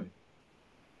 Troy Boy?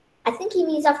 I think he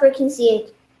means after king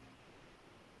c8.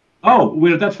 Oh,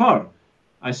 we're that far.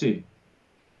 I see.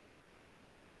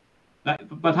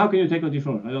 But how can you take on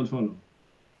d4? I don't follow.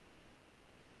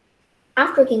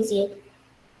 After king c8.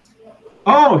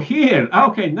 Oh, here.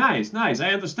 Okay, nice. I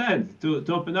understand. To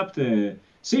open up the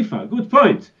c file. Good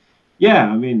point. Yeah,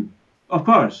 I mean, of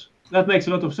course, that makes a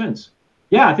lot of sense.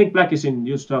 Yeah, I think black is in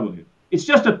huge trouble here. It's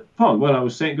just a pawn. Well, I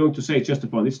was going to say it's just a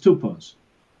pawn. It's two pawns.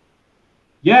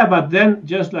 Yeah, but then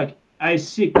just like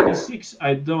e6,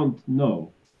 I don't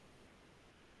know.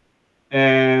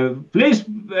 Please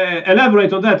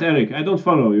elaborate on that, Eric. I don't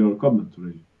follow your comment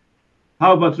really.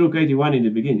 How about rook 81 in the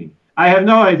beginning? I have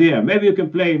no idea. Maybe you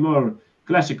can play more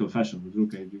classical fashion with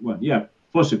rook 81. Yeah,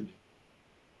 possibly.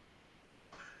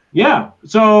 Yeah,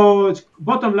 so it's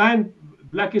bottom line,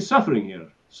 black is suffering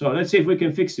here. So let's see if we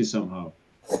can fix this somehow.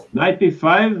 Knight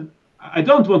b5. I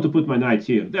don't want to put my knight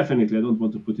here. Definitely, I don't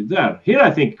want to put it there. Here, I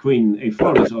think queen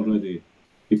a4 is already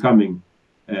becoming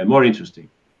more interesting.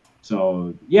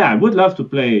 So yeah, I would love to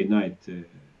play knight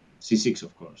c6,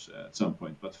 of course, at some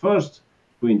point. But first,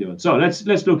 queen d1. So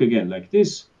let's look again like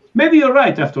this. Maybe you're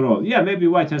right after all. Yeah, maybe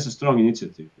white has a strong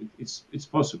initiative. It's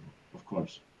possible, of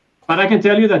course. But I can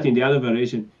tell you that in the other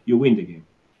variation, you win the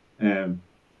game.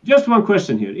 Just one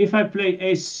question here. If I play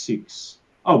a6,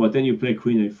 oh, but then you play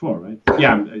queen a4, right?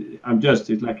 Yeah, I'm just,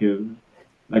 it's like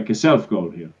a self goal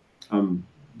here. I'm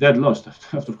dead lost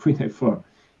after queen a4.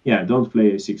 Yeah, don't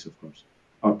play a6, of course.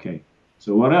 Okay,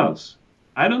 so what else?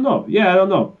 I don't know. Yeah, I don't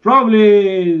know.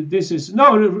 Probably this is,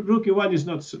 no, rook e1 is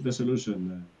not the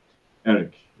solution,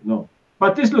 Eric. No.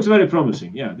 But this looks very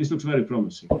promising. Yeah, this looks very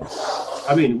promising.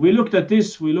 I mean, we looked at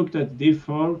this, we looked at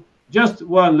d4. Just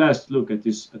one last look at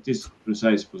this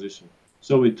precise position.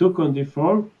 So we took on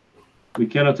d4. We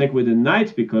cannot take with the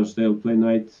knight because they'll play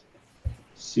knight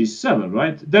c7,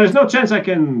 right? There is no chance I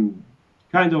can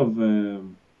kind of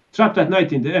trap that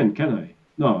knight in the end, can I?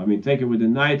 No, I mean, take it with the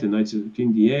knight, and knight's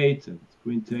king d8, and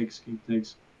queen takes, king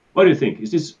takes. What do you think?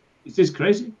 Is this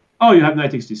crazy? Oh, you have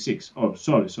knight takes d6. Oh,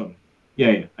 sorry.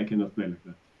 Yeah, I cannot play like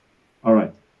that. All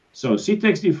right. So c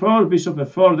takes d4, bishop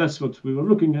f4, that's what we were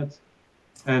looking at.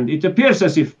 And it appears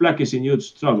as if black is in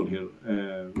huge trouble here.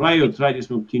 Ryo tried this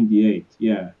move, king d8.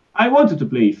 Yeah, I wanted to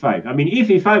play e5. I mean, if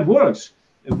e5 works,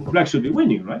 black should be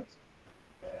winning, right?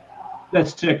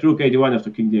 Let's check rook 81 after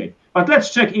king d8. But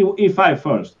let's check e5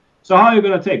 first. So how are you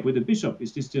going to take with the bishop?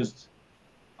 Is this just...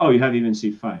 Oh, you have even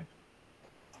c5.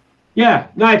 Yeah,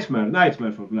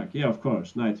 nightmare for black. Yeah, of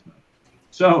course, nightmare.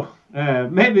 So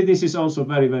maybe this is also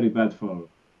very, very bad for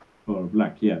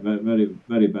black. Yeah, very,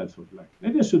 very bad for black.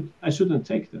 Maybe I shouldn't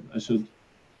take them. I should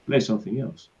play something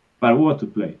else. But what to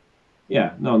play?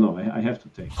 Yeah, no, I have to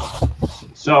take.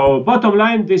 So bottom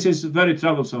line, this is very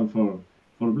troublesome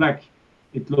for black,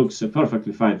 it looks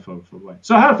perfectly fine for white.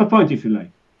 So half a point if you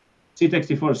like. C takes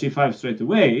d4, c5 straight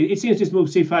away. It seems this move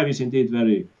c5 is indeed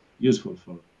very useful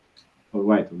for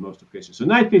white on most occasions. So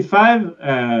knight b5,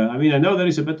 I mean, I know there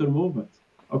is a better move, but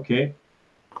okay.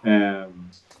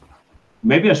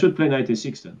 Maybe I should play knight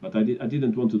a6 then, but I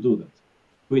didn't want to do that.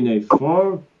 Queen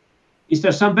a4. Is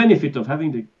there some benefit of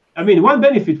having the... I mean, one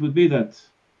benefit would be that...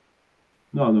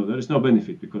 No, there is no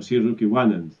benefit, because here rook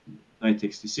e1 and knight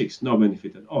takes d6. No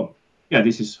benefit at all. Yeah,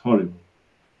 this is horrible.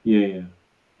 Yeah.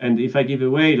 And if I give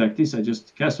away like this, I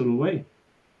just castle away.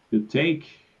 You take...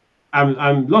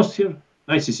 I'm lost here.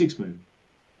 Knight c6 maybe.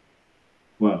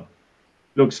 Well,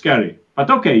 looks scary. But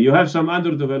okay, you have some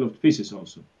underdeveloped pieces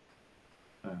also.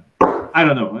 I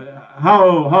don't know.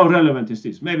 How relevant is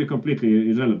this? Maybe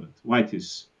completely irrelevant. White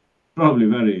is probably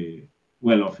very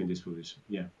well off in this position.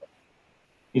 Yeah.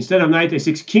 Instead of knight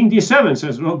a6, king d7,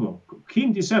 says Robo.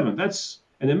 King d7, that's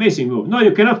an amazing move. No,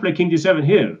 you cannot play king d7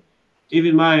 here.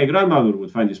 Even my grandmother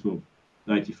would find this move.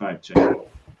 Knight e5 check.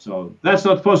 So that's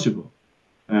not possible.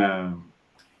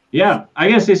 Yeah, I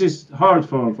guess this is hard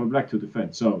for black to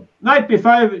defend. So knight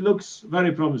b5, it looks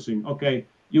very promising. Okay,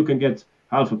 you can get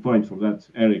half a point from that,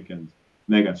 Eric and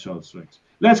Mega Charles Rex.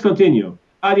 Let's continue.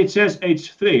 Adi chess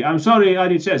h3. I'm sorry,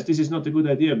 Adi chess, this is not a good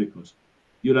idea because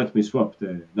you let me swap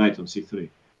the knight on c3.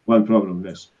 One problem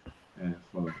less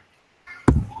for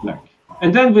black.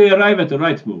 And then we arrive at the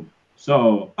right move.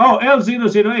 So, oh,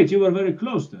 L008, you were very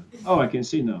close then. Oh, I can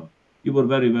see now. You were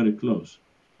very, very close.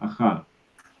 Aha.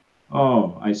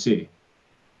 Oh, I see.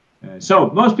 So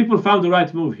most people found the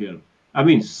right move here. I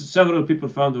mean, several people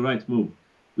found the right move.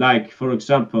 Like, for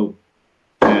example,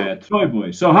 Troy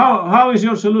Boy. So how is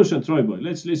your solution, Troy Boy?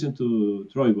 Let's listen to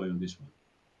Troy Boy on this one.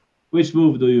 Which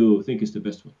move do you think is the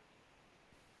best one?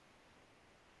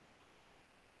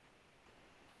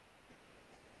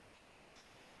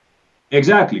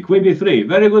 Exactly, Queen b3.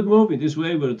 Very good move. In this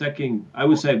way, we're attacking, I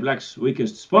would say, black's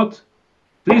weakest spot.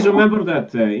 Please remember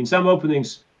that in some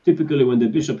openings, typically when the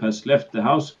bishop has left the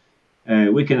house,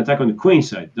 we can attack on the queen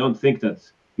side. Don't think that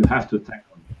you have to attack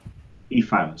on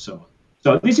e5 and so on.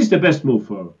 So this is the best move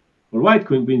for white,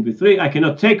 Queen b3. I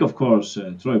cannot take, of course,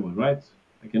 Troy Boy, right?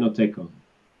 I cannot take on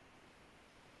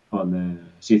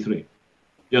c3,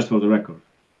 just for the record.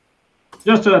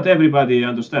 Just so that everybody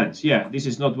understands. Yeah, this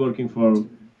is not working for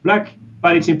black,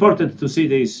 but it's important to see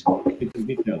these little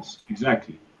details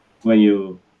exactly when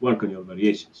you work on your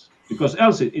variations, because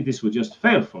else this would just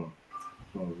fail for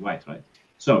white, right?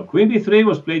 So Queen b3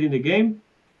 was played in the game.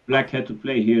 Black had to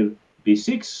play here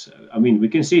b6. I mean, we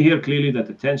can see here clearly that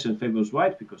the tension favors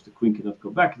white because the queen cannot go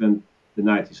back, then the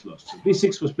knight is lost. So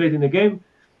b6 was played in the game,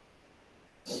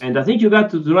 and I think you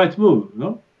got to the right move,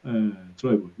 no?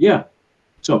 Troy Boy. Yeah.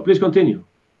 So please continue.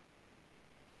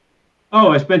 Oh,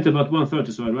 I spent about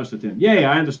 1:30, so I rushed at him. Yeah,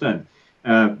 I understand.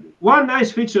 One nice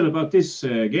feature about this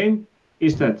game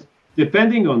is that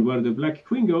depending on where the black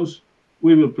queen goes,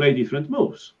 we will play different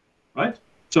moves, right?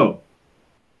 So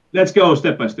let's go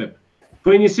step by step.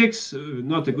 Queen e6,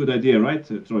 not a good idea, right,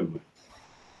 Troy Boy?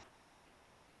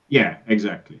 Yeah,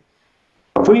 exactly.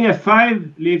 Queen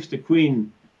f5 leaves the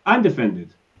queen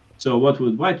undefended. So what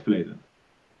would white play then?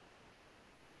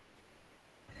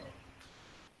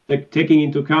 Taking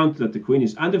into account that the queen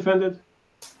is undefended,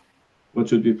 what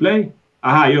should we play?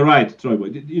 Aha, you're right, Troy Boy.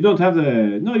 You don't have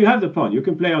the... No, you have the pawn. You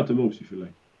can play out the moves if you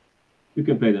like. You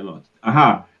can play them out.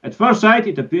 Aha. At first sight,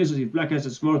 it appears as if black has a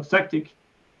smart tactic,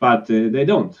 but they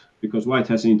don't, because white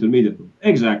has an intermediate move.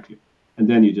 Exactly. And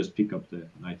then you just pick up the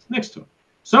knight next turn.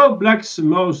 So black's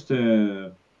most,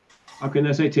 how can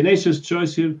I say, tenacious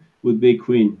choice here would be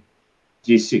queen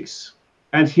g6.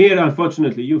 And here,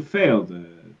 unfortunately, you failed,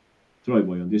 Troy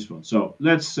Boy, on this one. So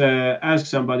let's ask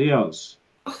somebody else.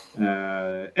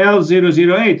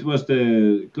 L008 was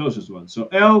the closest one. So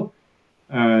L,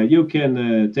 you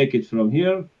can take it from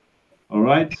here. All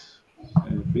right.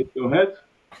 Please go ahead.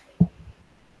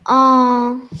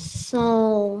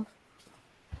 So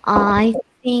I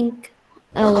think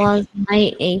it was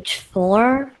knight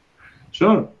h4.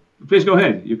 Sure. Please go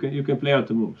ahead. You can play out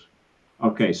the moves.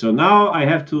 Okay. So now I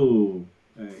have to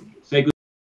say good.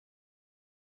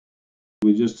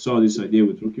 We just saw this idea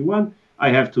with rook e1. I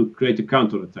have to create a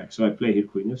counter attack. So I play here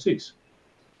queen f6.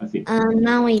 I think.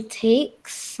 Now he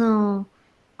takes. So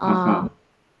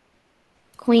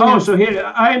queen. Oh, so here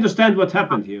I understand what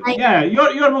happened here. Yeah,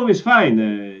 your move is fine.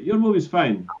 Your move is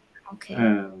fine.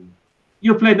 Okay.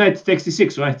 You played knight takes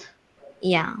d6, right?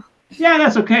 Yeah. Yeah,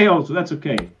 that's okay. Also, that's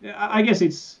okay. I guess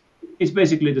it's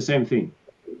basically the same thing.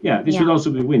 Yeah, this would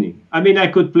also be winning. I mean, I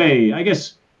could play. I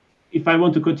guess if I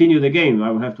want to continue the game,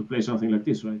 I would have to play something like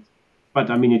this, right? But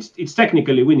I mean, it's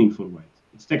technically winning for white.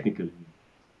 It's technically winning.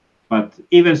 But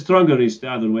even stronger is the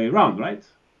other way around, right?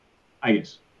 I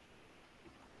guess.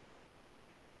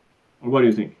 Or what do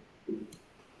you think?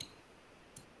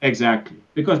 Exactly,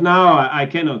 because now I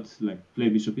cannot like play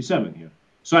bishop e7 here,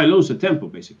 so I lose a tempo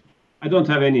basically. I don't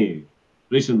have any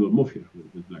reasonable move here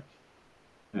with black.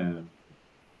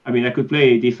 I mean, I could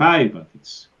play d5, but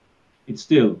it's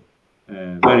still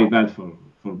very bad for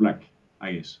black,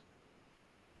 I guess.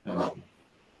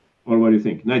 Or what do you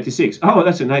think? 96. Oh,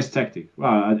 that's a nice tactic.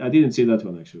 Wow, I didn't see that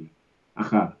one actually.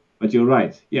 Aha. But you're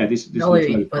right. Yeah, this No, looks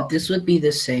wait, very but powerful. this would be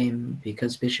the same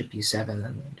because bishop e7 and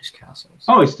then just castles.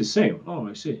 Oh, it's the same. Oh,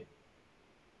 I see.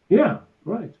 Yeah,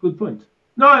 right. Good point.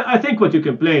 No, I think what you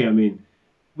can play, I mean,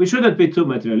 we shouldn't be too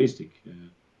materialistic.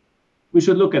 We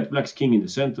should look at black's king in the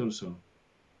center. So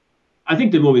I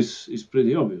think the move is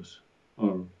pretty obvious.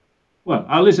 Or, well,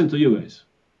 I'll listen to you guys.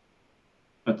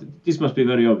 But this must be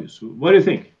very obvious. What do you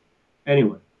think?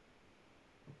 Anyone?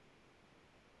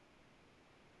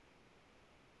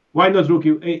 Why not rook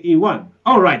e1?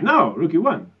 Oh, right now, rook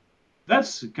e1.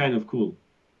 That's kind of cool.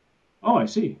 Oh, I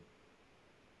see.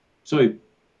 So it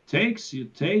takes, you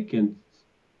take, and...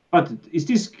 But is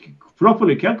this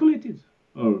properly calculated?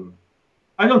 Or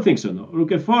I don't think so, no.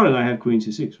 Rook f4 and I have queen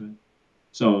c6, right?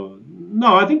 So,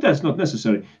 no, I think that's not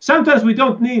necessary. Sometimes we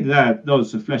don't need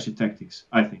those flashy tactics,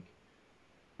 I think.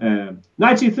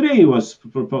 Knight c3 was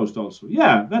proposed also.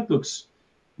 Yeah, that looks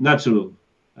natural.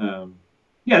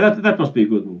 Yeah, that must be a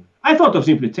good move. I thought of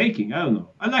simply taking. I don't know.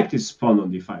 I like this pawn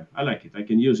on d5. I like it. I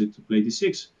can use it to play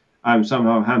d6. I'm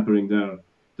somehow hampering their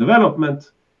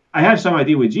development. I have some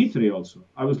idea with g3 also.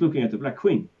 I was looking at the black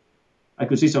queen. I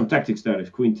could see some tactics there.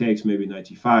 If queen takes, maybe knight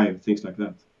e5, things like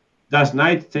that. Does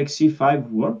knight take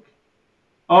c5 work?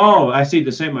 Oh, I see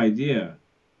the same idea.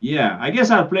 Yeah, I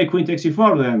guess I'll play queen takes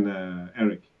c4 then,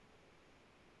 Eric.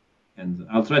 And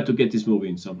I'll try to get this move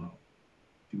in somehow.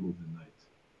 If you move the knight.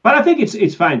 But I think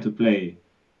it's fine to play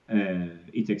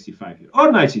e takes c5 here.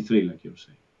 Or knight c3, like you're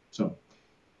saying. So,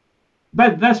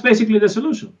 but that's basically the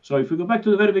solution. So if we go back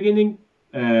to the very beginning,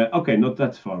 okay, not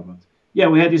that far, but yeah,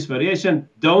 we had this variation.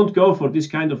 Don't go for this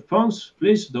kind of pawns.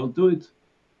 Please don't do it.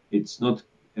 It's not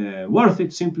worth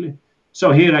it, simply.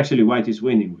 So here, actually, white is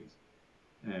winning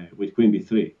with queen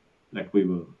b3, like we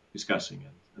were discussing.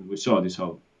 And we saw this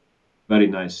whole very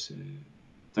nice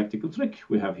tactical trick.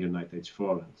 We have here knight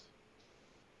h4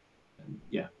 and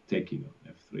yeah, taking on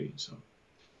f3.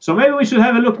 So maybe we should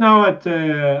have a look now at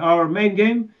our main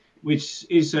game, which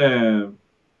is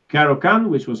Caro-Kann,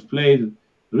 which was played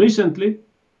recently.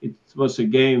 It was a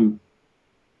game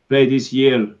played this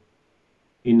year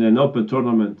in an open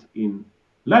tournament in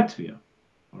Latvia.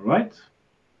 All right.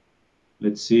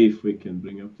 Let's see if we can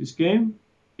bring up this game.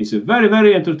 It's a very,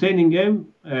 very entertaining game.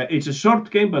 It's a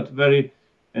short game, but very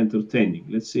entertaining.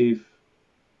 Let's see if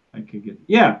I can get...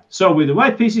 Yeah, so with the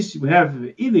white pieces, we have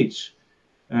Ivic,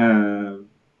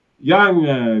 young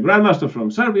grandmaster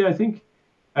from Serbia, I think,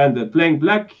 and playing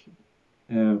black.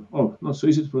 Oh, not so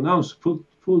easy to pronounce.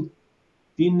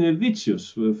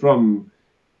 Pultinevicius from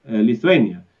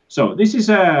Lithuania. So this is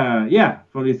yeah,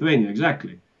 from Lithuania,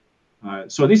 exactly.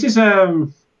 So this is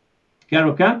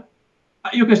Caro-Kann.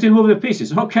 You can still move the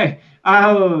pieces. Okay,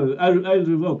 I'll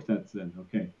revoke that then.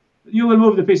 Okay, you will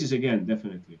move the pieces again,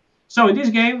 definitely. So in this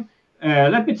game,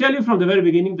 let me tell you from the very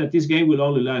beginning that this game will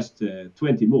only last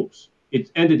 20 moves. It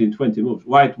ended in 20 moves.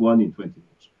 White won in 20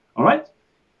 moves. All right.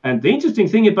 And the interesting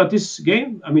thing about this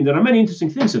game, I mean, there are many interesting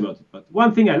things about it, but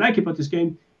one thing I like about this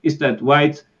game is that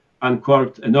white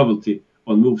uncorked a novelty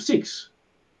on move 6.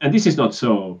 And this is not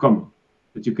so common,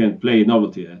 that you can play a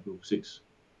novelty at move 6.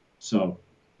 So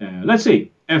let's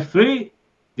see. f3,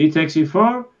 d takes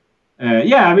e4.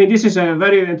 Yeah, I mean, this is a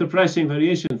very enterprising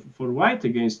variation for white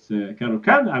against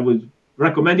Caro-Kann. I would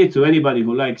recommend it to anybody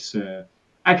who likes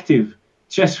active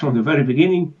chess from the very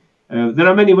beginning. There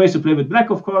are many ways to play with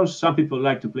black, of course. Some people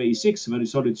like to play e6, very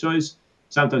solid choice.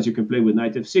 Sometimes you can play with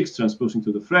knight f6, transposing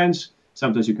to the French.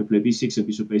 Sometimes you can play b6 and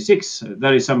bishop a6.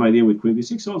 There is some idea with queen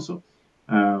b6 also.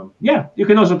 Yeah, you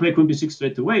can also play queen b6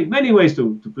 straight away. Many ways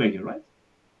to play here, right?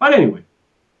 But anyway,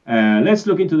 let's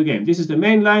look into the game. This is the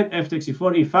main line, f takes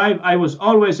e4, e5. I was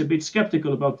always a bit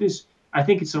skeptical about this. I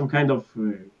think it's some kind of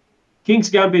King's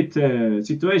Gambit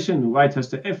situation. White has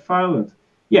the f file. And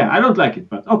yeah, I don't like it,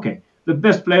 but okay. The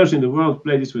best players in the world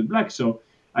play this with black, so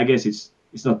I guess it's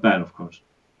not bad, of course.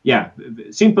 Yeah,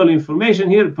 simple information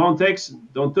here. Pawn takes,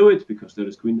 don't do it because there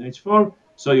is queen h4,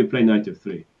 so you play knight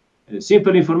f3.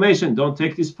 Simple information, don't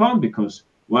take this pawn because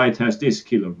white has this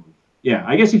killer move. Yeah,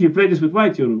 I guess if you play this with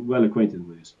white, you're well acquainted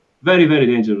with this. Very, very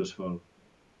dangerous for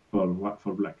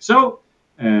black. So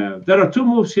there are two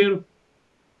moves here.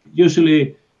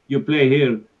 Usually you play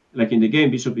here like in the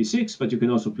game, bishop e6, but you can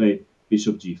also play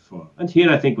bishop g4. And here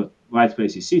I think what white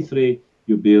plays is c3,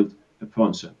 you build a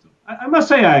pawn center. I must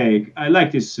say I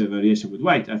like this variation with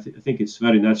white. I think it's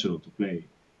very natural to play.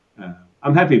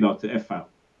 I'm happy about the f-file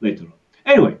later on.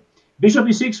 Anyway, bishop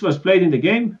e6 was played in the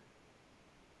game.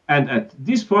 And at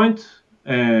this point,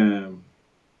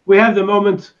 we have the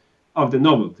moment of the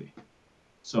novelty.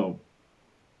 So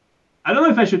I don't know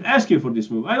if I should ask you for this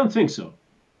move. I don't think so.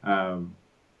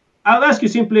 I'll ask you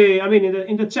simply, I mean,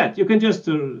 in the chat, you can just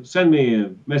send me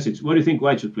a message. What do you think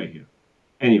white should play here?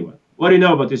 Anyone? What do you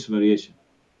know about this variation?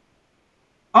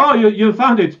 Oh, you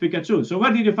found it, Pikachu. So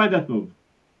where did you find that move?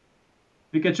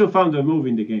 Pikachu found a move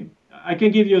in the game. I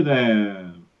can give you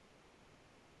the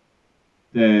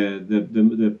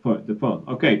pawn.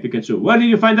 Okay, Pikachu. Where did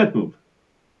you find that move?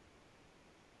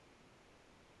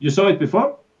 You saw it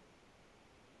before?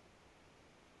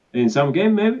 In some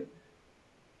game, maybe?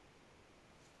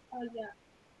 Oh,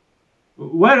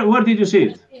 yeah. Where did you see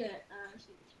it?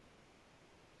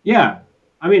 Yeah,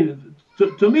 I mean,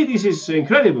 to me, this is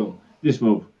incredible, this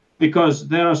move, because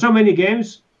there are so many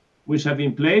games which have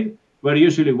been played where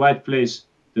usually white plays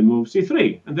the move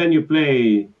c3, and then you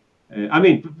play, I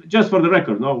mean, just for the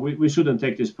record, no, we shouldn't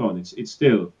take this pawn. It's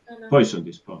still poison,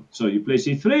 this pawn. So you play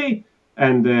c3,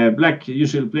 and black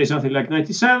usually plays something like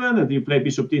 97, and you play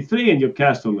bishop d3, and you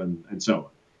castle, and so on.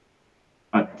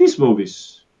 But this move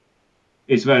is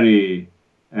very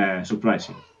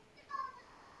surprising.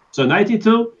 So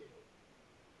 92,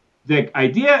 the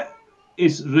idea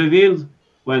is revealed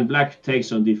when black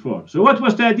takes on d4. So what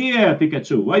was the idea,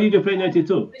 Pikachu? Why did you play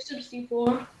 92? Bishop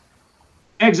c4.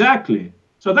 Exactly.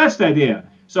 So that's the idea.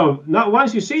 So now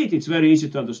once you see it, it's very easy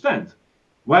to understand.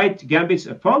 White gambits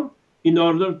a pawn in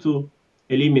order to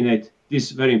eliminate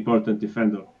this very important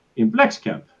defender in black's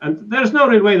camp. And there's no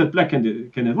real way that black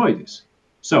can avoid this.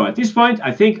 So at this point,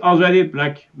 I think already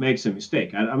black makes a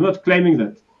mistake. I'm not claiming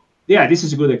that, yeah, this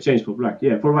is a good exchange for black.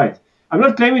 Yeah, for white. I'm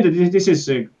not claiming that this is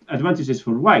advantages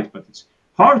for white, but it's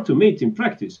hard to meet in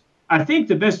practice. I think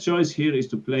the best choice here is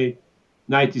to play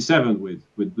 97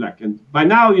 with black. And by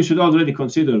now, you should already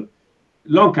consider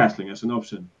long castling as an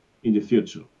option in the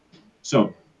future.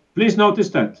 So please notice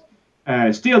that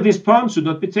still this pawn should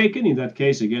not be taken. In that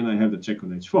case, again, I have the check on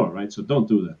h4, right? So don't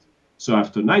do that. So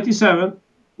after 97,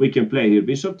 we can play here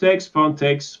bishop takes, pawn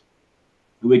takes.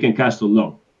 We can castle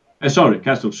long.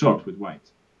 Castle short with white.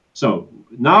 So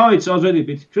now it's already a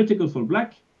bit critical for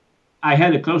black. I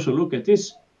had a closer look at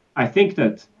this. I think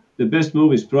that the best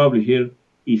move is probably here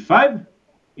e5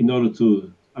 in order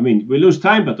to, I mean, we lose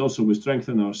time, but also we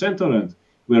strengthen our center, and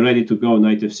we're ready to go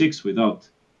knight f6 without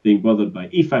being bothered by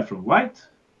e5 from white.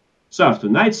 So after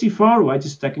knight c4, white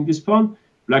is attacking this pawn.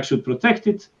 Black should protect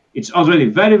it. It's already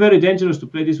very, very dangerous to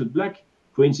play this with black.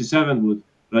 Queen c7 would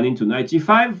run into knight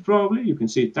g5, probably. You can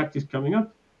see tactics coming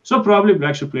up. So probably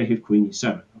black should play here queen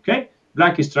e7, okay?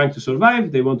 Black is trying to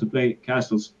survive. They want to play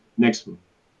castles next move.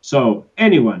 So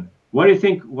anyone, what do you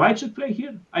think white should play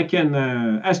here? I can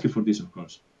ask you for this, of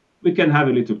course. We can have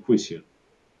a little quiz here.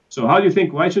 So how do you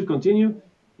think white should continue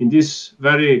in this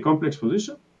very complex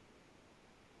position?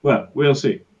 Well, we'll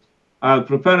see. I'll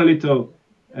prepare a little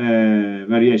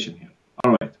variation here.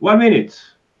 All right, 1 minute.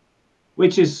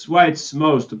 Which is white's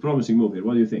most promising move here?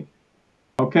 What do you think?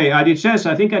 Okay, Adi Chess,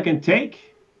 I think I can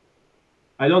take.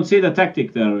 I don't see the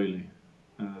tactic there, really.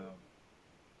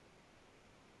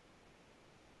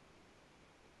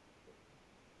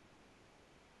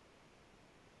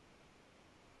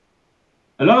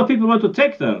 A lot of people want to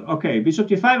take there. Okay, bishop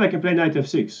d5, I can play knight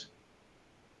f6.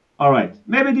 All right,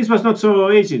 maybe this was not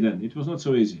so easy then. It was not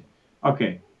so easy.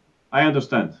 Okay, I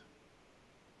understand.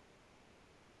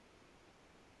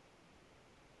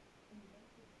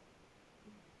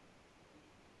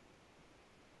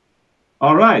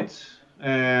 All right.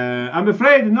 I'm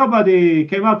afraid nobody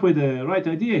came up with the right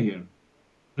idea here.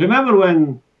 Remember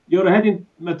when you're heading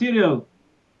material?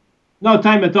 No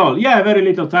time at all. Yeah, very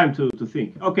little time to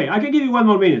think. Okay, I can give you 1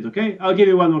 more minute, okay? I'll give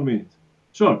you 1 more minute.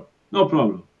 Sure, no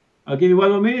problem. I'll give you 1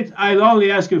 more minute. I'll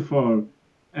only ask you for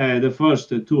the first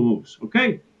 2 moves,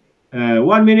 okay?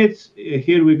 1 minute,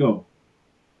 here we go.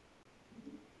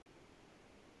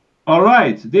 All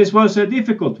right, this was a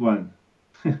difficult one.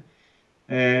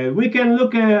 We can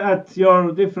look at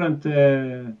your different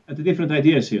the different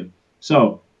ideas here.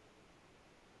 So,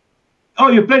 oh,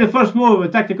 you played the first move, a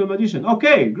tactical magician.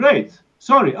 Okay, great.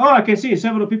 Sorry. Oh, I can see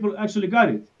several people actually got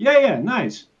it. Yeah,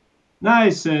 nice,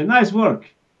 nice work.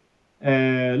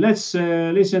 Let's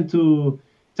listen to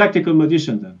tactical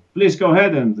magician then. Please go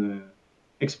ahead and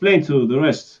explain to the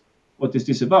rest what is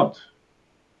this about.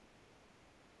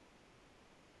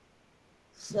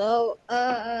 So,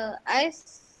 I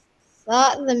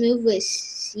thought the move was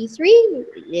c3.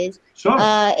 It is. Sure.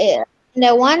 And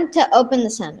I want to open the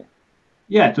center.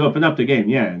 Yeah, to open up the game.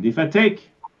 Yeah, and if I take,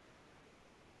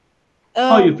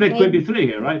 oh, you played queen b3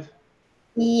 here, right?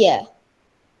 Yeah.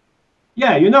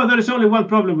 Yeah, you know, there is only one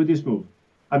problem with this move.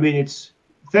 I mean, it's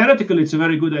theoretically it's a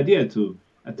very good idea to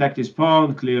attack this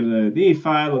pawn, clear the d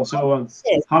file, and so on.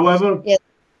 However, Yeah.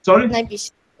 sorry.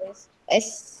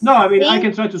 No, I mean I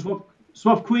can try to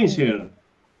swap queens here.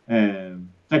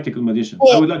 Tactical magician.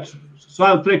 Yeah. I would like to, so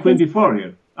I'll play queen b4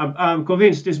 here. I'm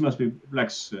convinced this must be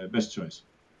black's best choice.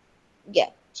 Yeah.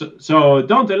 So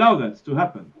don't allow that to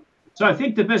happen. So I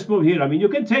think the best move here. I mean, you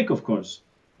can take, of course.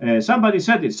 Somebody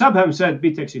said it. Subham said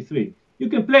b takes e3. You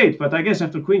can play it, but I guess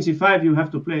after queen c5 you have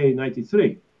to play knight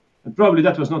e3, and probably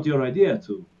that was not your idea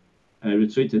to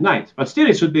retreat the knight. But still,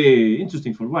 it should be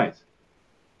interesting for white.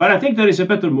 But I think there is a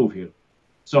better move here.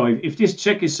 So if this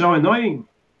check is so annoying,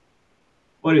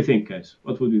 what do you think, guys?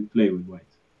 What would we play with white?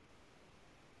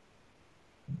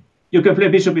 You can play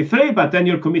bishop e3, but then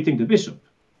you're committing the bishop.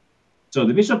 So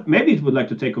the bishop, maybe it would like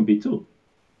to take on b2.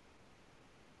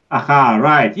 Aha,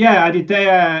 right. Yeah,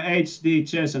 Aditya, HD,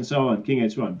 chess, and so on, king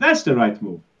h1. That's the right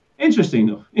move. Interesting,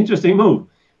 though. Interesting move.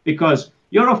 Because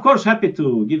you're, of course, happy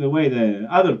to give away the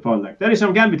other pawn. Like, there is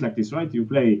some gambit like this, right? You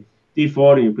play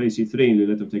d4 and you play c3 and you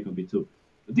let them take on b2.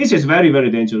 But this is very, very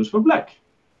dangerous for black.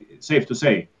 It's safe to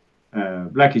say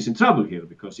black is in trouble here,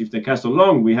 because if they castle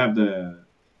long, we have the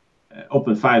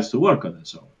open files to work on and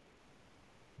so on.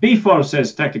 b4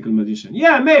 says tactical magician.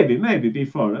 Yeah, maybe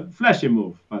b4. A flashy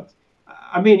move, but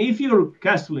I mean, if you're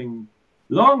castling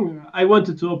long, I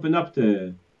wanted to open up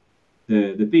the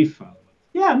b file.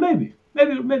 Yeah, maybe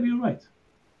you're right.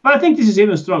 But I think this is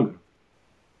even stronger,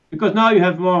 because now you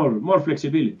have more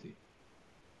flexibility.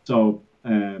 So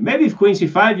maybe if queen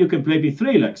c5, you can play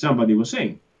b3 like somebody was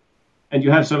saying, and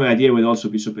you have some idea with also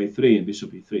bishop a3 and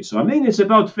bishop e3. So I mean, it's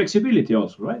about flexibility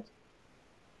also, right?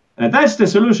 That's the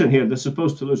solution here, the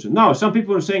supposed solution. Now, some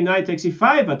people are saying knight takes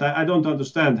e5, but I don't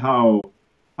understand how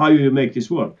you make this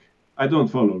work. I don't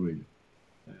follow, really.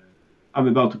 I'm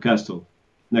about to castle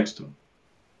next turn.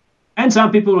 And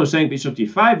some people are saying bishop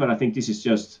d5, but I think this is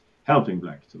just helping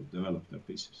black to develop their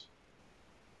pieces.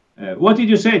 What did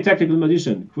you say, tactical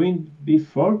magician? Queen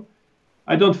b4?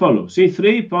 I don't follow.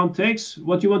 c3, pawn takes.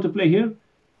 What do you want to play here?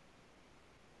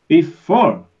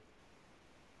 b4.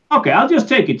 Okay, I'll just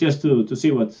take it just to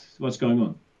see what's going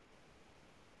on.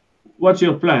 What's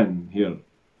your plan here?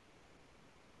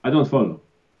 I don't follow.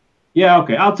 Yeah,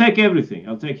 okay, I'll take everything.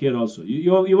 I'll take here also.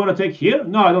 You want to take here?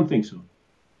 No, I don't think so.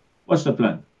 What's the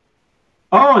plan?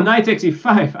 Oh, knight takes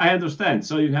e5. I understand.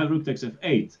 So you have rook takes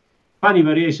f8. Funny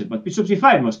variation, but bishop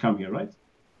c5 must come here, right?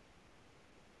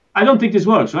 I don't think this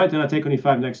works, right? And I take on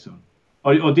e5 next turn.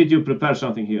 Or did you prepare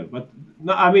something here? But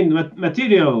no, I mean,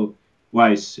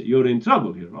 material-wise, you're in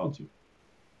trouble here, aren't you?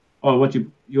 Or what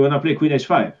you want to play queen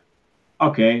h5?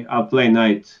 Okay, I'll play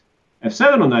knight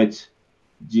f7 or knight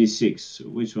g6.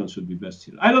 Which one should be best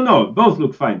here? I don't know. Both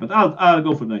look fine, but I'll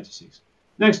go for knight e6.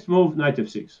 Next move, knight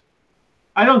f6.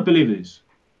 I don't believe this.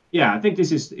 Yeah, I think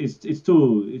this is it's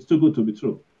too good to be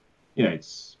true. Yeah,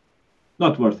 it's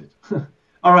not worth it.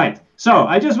 All right. So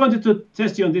I just wanted to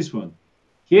test you on this one.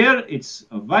 Here, it's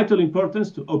of vital importance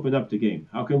to open up the game.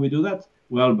 How can we do that?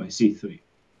 Well, by c3.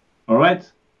 All right.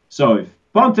 So if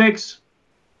pawn takes,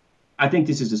 I think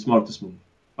this is the smartest move.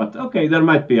 But okay, there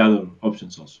might be other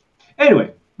options also.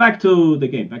 Anyway, back to the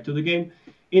game.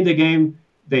 In the game,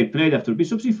 they played after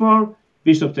bishop c4,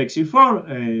 bishop takes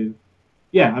c4.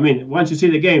 Yeah, I mean, once you see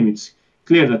the game, it's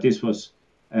clear that this was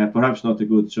perhaps not a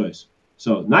good choice.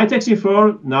 So knight takes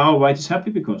e4. Now white is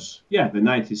happy because, yeah, the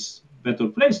knight is better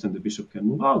placed and the bishop can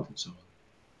move out and so on.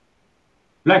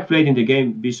 Black played in the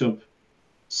game bishop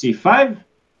c5.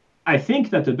 I think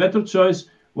that the better choice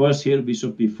was here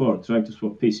bishop b4, trying to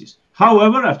swap pieces.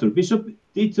 However, after bishop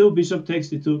d2, bishop takes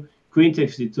d2, queen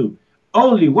takes d2,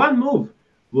 only one move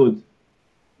would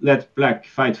let black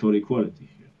fight for equality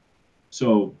here.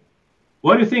 So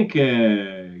what do you think,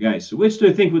 guys? Which do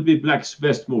you think would be black's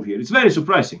best move here? It's very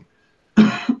surprising.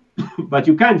 But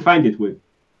you can find it with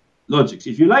logics.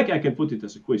 If you like, I can put it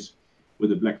as a quiz with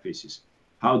the black pieces.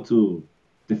 How to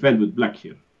defend with black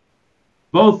here.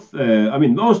 Both, I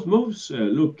mean, most moves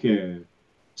look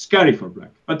scary for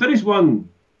black. But there is one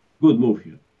good move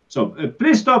here. So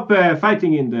please stop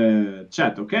fighting in the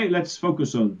chat, okay? Let's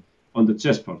focus on the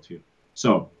chess part here.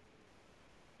 So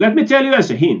let me tell you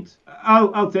as a hint.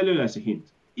 I'll tell you as a hint.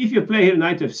 If you play here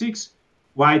knight f6,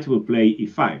 white will play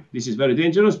e5. This is very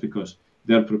dangerous because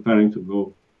they're preparing to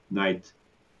go knight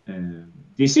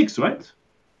d6, right?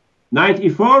 Knight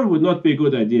e4 would not be a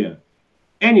good idea.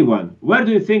 Anyone, where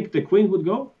do you think the queen would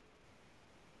go?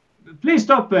 please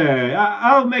stop.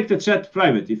 I'll make the chat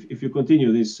private if you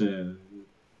continue this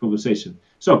conversation.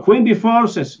 So queen b4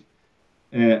 says,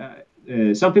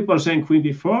 some people are saying queen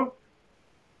b4.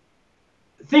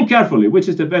 Think carefully, which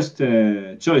is the best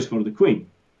choice for the queen?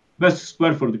 Best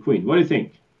square for the queen. What do you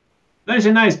think? There is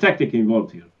a nice tactic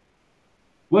involved here.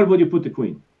 Where would you put the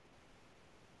queen?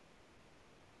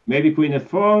 Maybe queen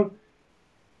f4.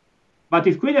 But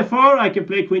if queen f4, I can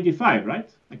play queen d5, right?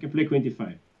 I can play queen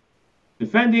d5.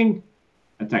 Defending,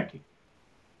 attacking,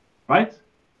 right?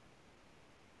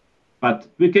 But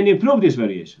we can improve this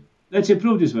variation. Let's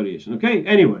improve this variation, okay?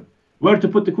 Anyway, where to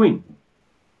put the queen?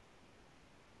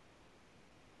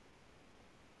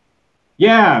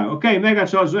 Yeah, okay, Mega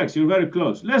Charles Rex, you're very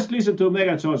close. Let's listen to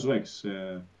Mega Charles Rex.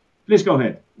 Please go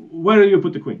ahead. Where do you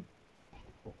put the queen?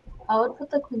 I would put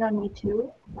the queen on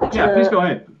e2. Yeah, please go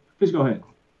ahead. Please go ahead.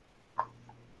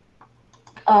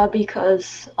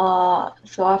 Because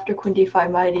so after queen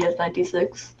d5, my idea is knight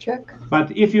d6 check.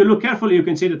 But if you look carefully, you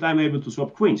can see that I'm able to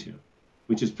swap queens here,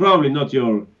 which is probably not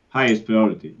your highest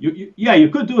priority. Yeah, you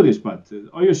could do this, but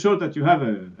are you sure that you have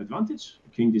an advantage?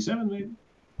 King d7 maybe.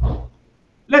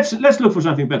 Let's look for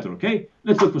something better, okay?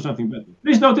 Let's look for something better.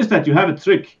 Please notice that you have a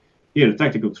trick here, a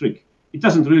tactical trick. It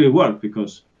doesn't really work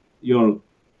because you're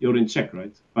in check,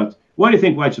 right? But what do you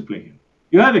think white should play here?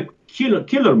 You have a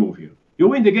killer move here. You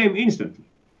win the game instantly.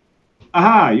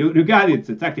 Aha, you got it.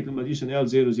 The tactical magician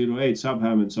L008,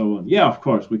 subham, and so on. Yeah, of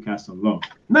course, we castle long.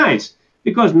 Nice,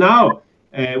 because now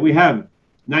we have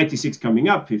 96 coming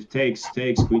up. If takes,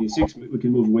 queen e6, we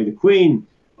can move away the queen.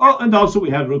 Oh, and also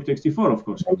we have rook takes d4, of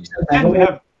course. And we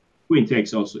have queen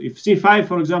takes also. If c5,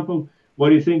 for example, what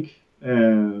do you think?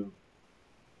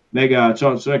 Mega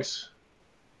Charles Rex,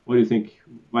 what do you think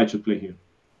white should play here?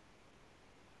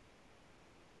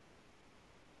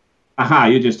 Aha,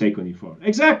 you just take on e4.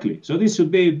 Exactly. So this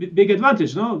should be a big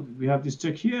advantage, no? We have this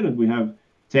check here and we have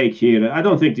take here. I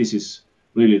don't think this is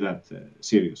really that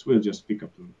serious. We'll just pick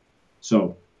up the rook.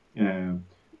 So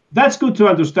that's good to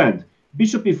understand.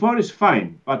 Bishop e4 is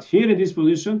fine, but here in this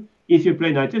position, if you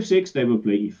play knight f6, they will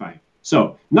play e5.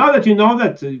 So now that you know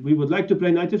that we would like to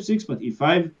play knight f6, but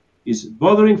e5 is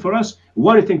bothering for us,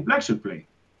 what do you think black should play?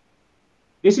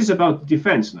 This is about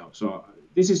defense now. So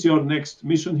this is your next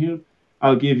mission here.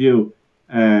 I'll give you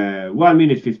 1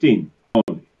 minute 15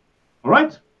 only. All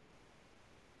right?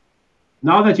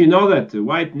 Now that you know that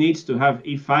white needs to have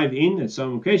e5 in at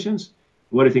some occasions,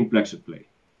 what do you think black should play?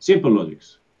 Simple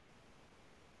logics.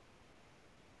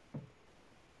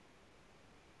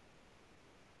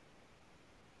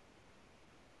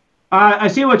 I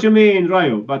see what you mean,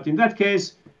 Ryo, but in that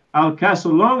case, I'll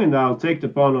castle long and I'll take the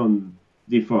pawn on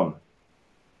d4.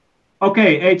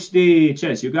 Okay, HD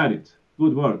chess, you got it.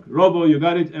 Good work. Robo, you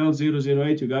got it.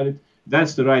 L008, you got it.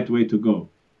 That's the right way to go.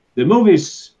 The move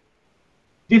is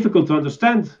difficult to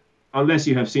understand unless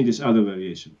you have seen this other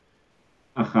variation.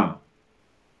 Aha.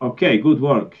 Okay, good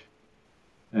work.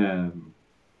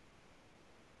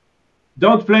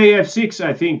 Don't play f6,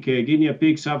 I think, Guinea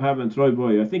Pig, Subham, and Troy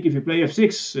Boy. I think if you play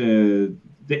f6,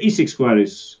 the e6 square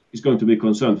is going to be a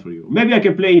concern for you. Maybe I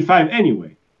can play e5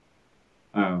 anyway.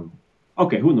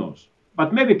 Okay, who knows?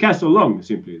 But maybe castle long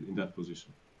simply in that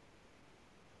position.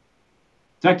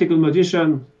 Tactical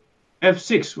magician,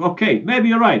 f6. Okay, maybe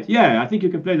you're right. Yeah, I think you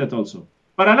can play that also.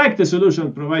 But I like the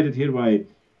solution provided here by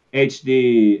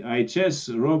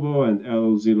HDIHS, Robo, and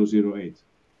L008.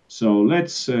 So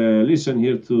let's listen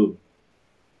here to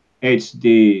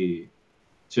HD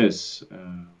chess.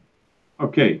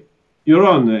 Okay, you're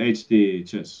on HD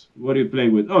chess. What do you play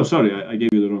with? Oh, sorry, I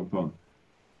gave you the wrong pawn.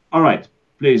 All right,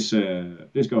 please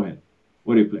go ahead.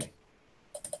 What do you play?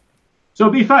 So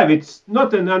b5, it's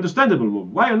not an understandable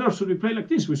move. Why on earth should we play like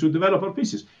this? We should develop our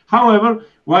pieces. However,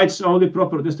 white's only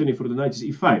proper destiny for the knight is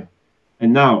e5.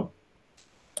 And now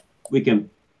we can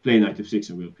play knight f6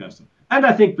 and we'll castle. And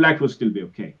I think black will still be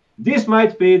okay. This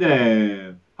might be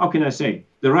the, how can I say,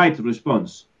 the right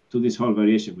response to this whole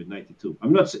variation with knight e2.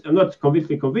 I'm not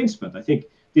completely convinced, but I think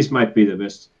this might be the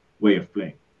best way of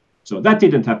playing. So that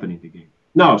didn't happen in the game.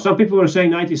 Now, some people were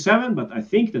saying knight e7, but I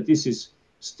think that this is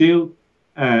still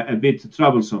a bit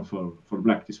troublesome for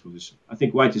black, this position. I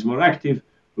think white is more active.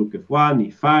 Rook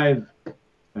f1, e5.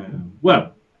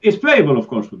 Well, it's playable, of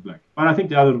course, with black, but I think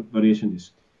the other variation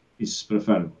is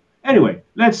preferable. Anyway,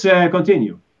 let's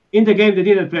continue. In the game, they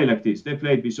didn't play like this. They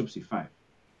played bishop c5.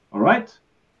 All right?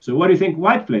 So what do you think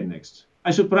white played next?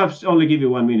 I should perhaps only give you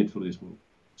 1 minute for this move.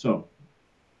 So,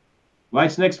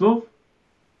 white's next move?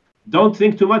 Don't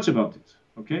think too much about it,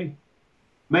 okay?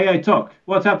 May I talk?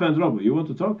 What happened, Robo? You want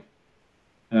to talk?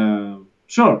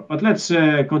 Sure, but let's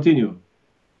continue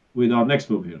with our next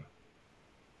move here.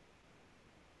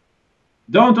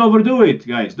 Don't overdo it,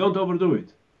 guys. Don't overdo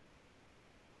it.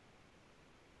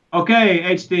 Okay,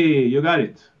 HD, you got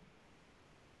it.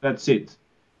 That's it.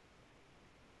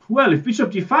 Well, if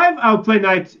bishop g5, I'll play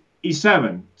knight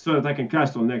e7 so that I can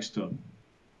castle next turn.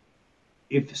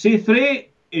 If c3,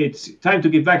 it's time to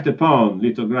give back the pawn,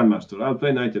 little grandmaster. I'll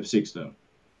play knight f6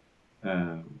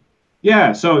 there.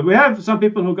 Yeah, so we have some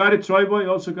people who got it. Troy Boy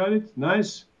also got it.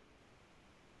 Nice.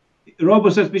 Robo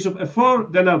says bishop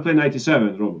f4, then I'll play knight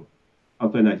e7, Robo. I'll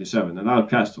play knight e7 and I'll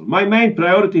castle. My main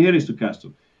priority here is to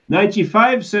castle. Knight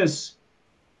g5 says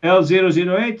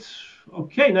L008.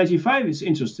 Okay, knight g5 is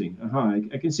interesting.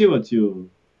 I can see what you're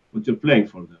playing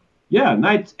for there. Yeah,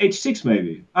 knight h6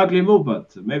 maybe. Ugly move,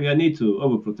 but maybe I need to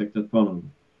overprotect that pawn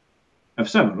on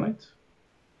f7, right?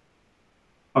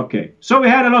 Okay, so we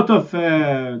had a lot of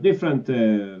different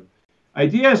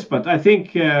ideas, but I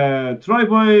think Troy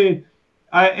Boy,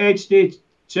 HD,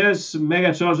 Chess,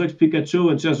 Mega Charles X,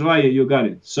 Pikachu, and Chess Raya, you got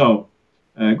it. So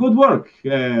good work.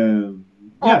 Yeah,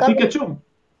 Pikachu.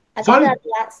 I got it at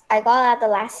the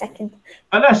last second.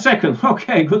 Last second.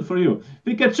 Okay, good for you.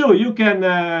 Pikachu, you can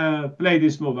play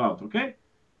this move out, okay?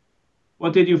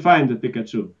 What did you find,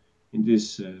 Pikachu, in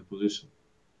this position?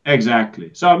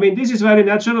 Exactly. So, I mean, this is very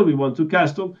natural. We want to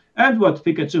castle. And what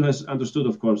Pikachu has understood,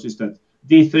 of course, is that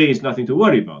d3 is nothing to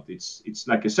worry about. It's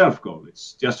like a self-goal.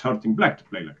 It's just hurting black to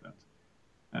play like that.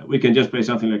 We can just play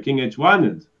something like king h1.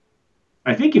 And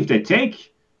I think if they take...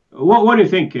 What do you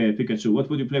think, Pikachu? What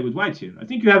would you play with white here? I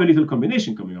think you have a little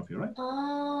combination coming up here, right?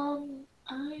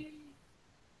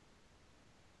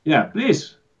 Yeah,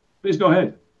 please go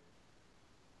ahead.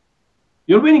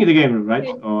 You're winning the game, right?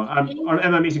 Or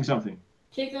am I missing something?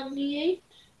 Take on d8?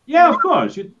 Yeah, of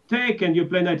course. You take and you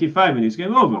play 95 and it's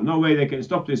game over. No way they can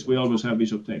stop this. We always have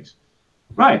bishop takes.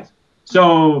 Right.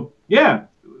 So, yeah,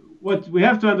 what we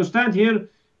have to understand here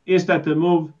is that the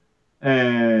move...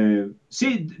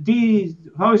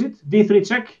 how is it? D3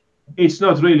 check. It's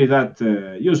not really that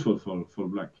useful for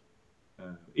black.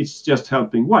 It's just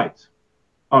helping white.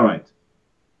 All right.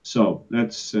 So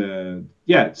let's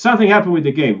yeah, something happened with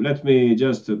the game. Let me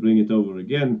just bring it over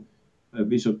again.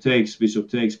 Bishop takes, bishop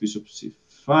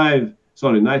c5.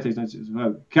 Sorry, knight takes, knight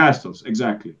c5. Castles,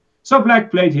 exactly. So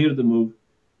black played here the move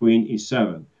queen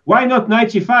e7. Why not knight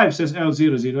g5, says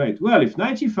L008. Well, if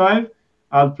knight g5,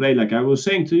 I'll play like I was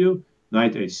saying to you,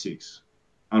 knight h6.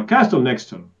 I'll castle next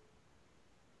turn.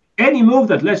 Any move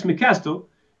that lets me castle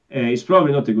is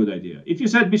probably not a good idea. If you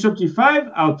said bishop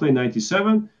g5, I'll play knight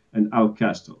e7 and I'll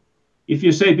castle. If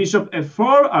you say bishop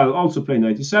f4, I'll also play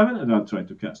knight e7 and I'll try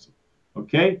to castle.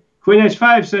 Okay? Queen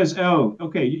h5 says L.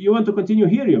 Okay, you want to continue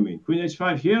here, you mean? Queen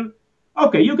h5 here?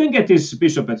 Okay, you can get this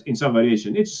bishop in some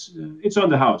variation. It's on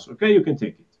the house. Okay, you can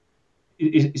take it.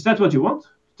 Is that what you want?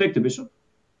 Take the bishop?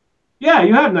 Yeah,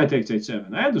 you have knight takes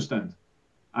h7. I understand.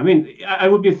 I mean, I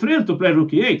would be thrilled to play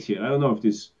rook e8 here. I don't know if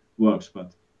this works,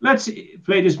 but let's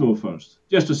play this move first,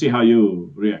 just to see how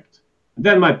you react. And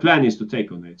then my plan is to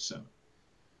take on h7.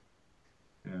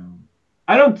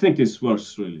 I don't think this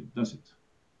works really, does it?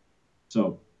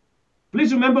 So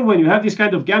please remember, when you have this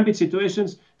kind of gambit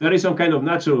situations, there is some kind of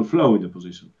natural flow in the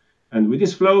position. And with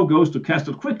this flow goes to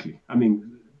castle quickly. I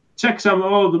mean, check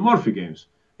all the Morphy games.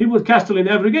 He would castle in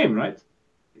every game, right?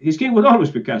 His king would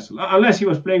always be castle, unless he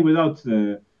was playing without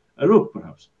a rook,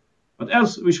 perhaps. But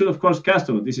else, we should, of course,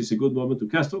 castle. This is a good moment to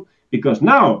castle, because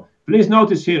now, please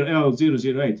notice here,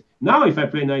 L008. Now, if I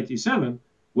play knight e7,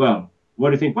 well, what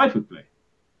do you think white would play?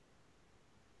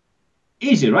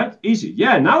 Easy, right? Easy.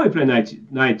 Yeah, now we play knight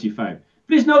g5.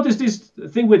 Please notice this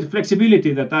thing with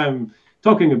flexibility that I'm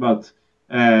talking about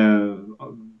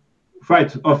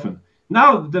quite often.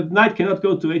 Now, the knight cannot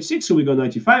go to h6, so we go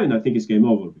knight g5, and I think it's game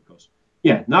over, because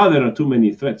yeah, now there are too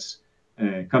many threats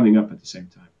coming up at the same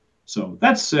time. So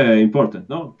that's important.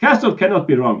 No, castle cannot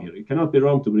be wrong here. It cannot be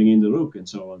wrong to bring in the rook and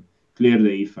so on, clear the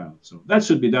e file. So that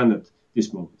should be done at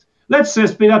this moment. Let's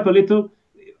speed up a little,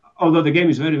 although the game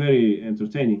is very, very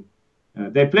entertaining.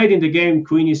 They played in the game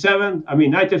queen e7. I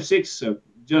mean, knight f6.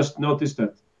 Just notice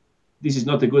that this is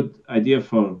not a good idea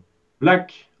for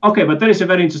black. Okay, but there is a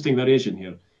very interesting variation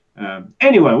here.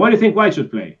 Anyway, what do you think white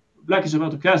should play? Black is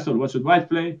about to castle. What should white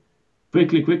play?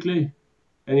 Quickly.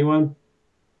 Anyone?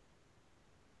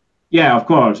 Yeah, of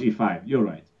course, e5. You're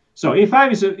right. So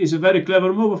e5 is a very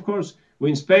clever move, of course.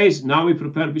 Win space. Now we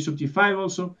prepare bishop g5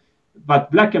 also.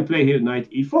 But black can play here knight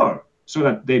e4, so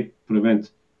that they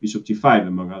prevent bishop g5,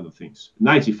 among other things.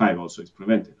 Knight g5 also is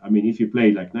prevented. I mean, if you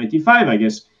play like knight e5, I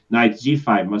guess knight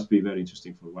g5 must be very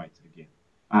interesting for white again.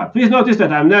 Please notice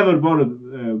that I'm never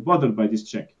bothered by this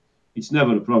check. It's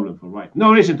never a problem for white.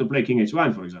 No reason to play king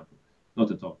h1, for example. Not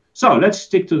at all. So let's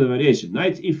stick to the variation.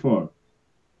 Knight e4.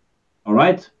 All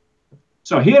right.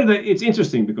 So here it's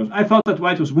interesting because I thought that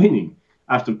white was winning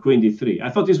after queen d3. I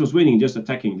thought this was winning just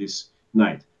attacking this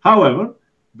knight. However,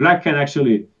 black can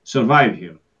actually survive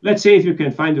here. Let's see if you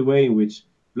can find a way in which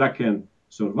black can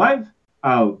survive.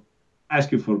 I'll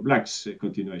ask you for black's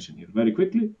continuation here very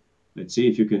quickly. Let's see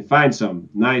if you can find some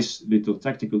nice little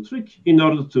tactical trick in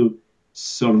order to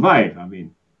survive. I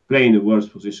mean, play in the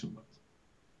worst position. But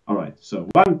all right, so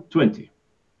 120.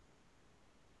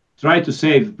 Try to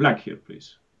save black here,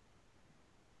 please.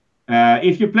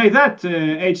 If you play that,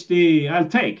 HD, I'll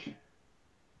take.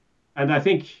 And I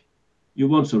think you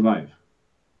won't survive.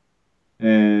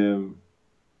 You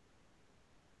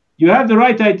have the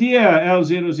right idea,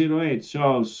 L008,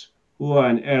 Charles, Hua,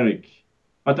 and Eric.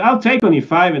 But I'll take on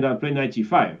e5 and I'll play knight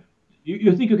e5.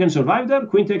 You think you can survive there?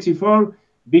 Queen takes e4,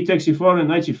 b takes e4, and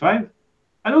knight e5?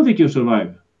 I don't think you'll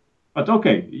survive. But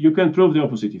okay, you can prove the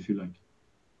opposite if you like.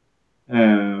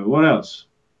 What else?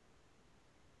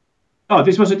 Oh,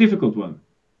 this was a difficult one.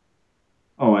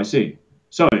 Oh, I see.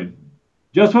 Sorry.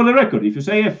 Just for the record, if you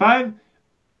say f5,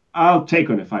 I'll take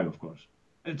on f5, of course.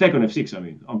 Take on f6, I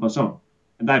mean, en passant.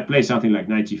 And I play something like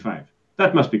knight g5.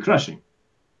 That must be crushing.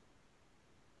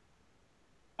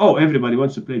 Oh, everybody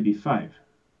wants to play b5.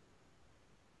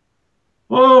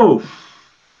 Oh,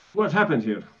 what happened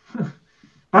here?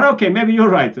 But okay, maybe you're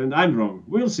right and I'm wrong.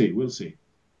 We'll see, we'll see.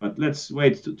 But let's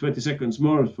wait 20 seconds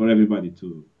more for everybody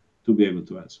to be able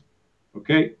to answer.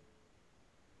 Okay?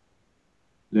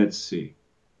 Let's see.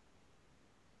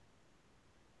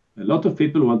 A lot of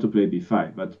people want to play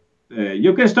b5, but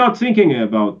you can start thinking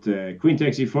about queen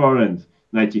takes e4 and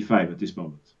knight e5 at this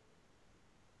moment.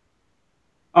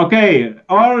 Okay,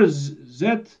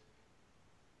 RZ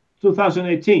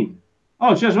 2018.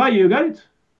 Oh, ChessDojo, you got it?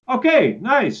 Okay,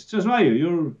 nice.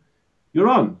 ChessDojo, you're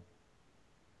on.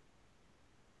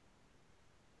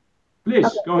 Please,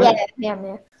 Okay, go ahead.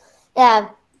 Yeah,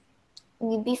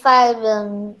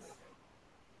 b5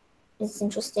 is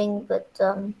interesting, but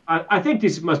I think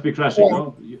this must be crashing, yeah.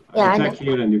 no? You Yeah, attack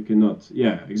here and you cannot.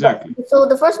 Yeah, exactly. So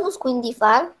the first move is queen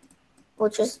d5,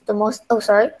 which is the most. Oh,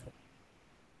 sorry.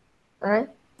 All right.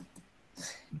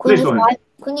 Queen Please go d5. ahead.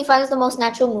 Queen d5 is the most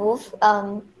natural move.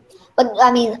 But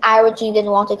I mean, I originally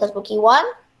didn't want it because rook e1.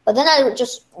 But then I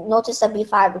just noticed that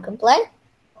b5 we can play.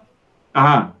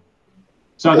 Aha.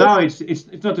 So now it's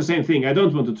not the same thing. I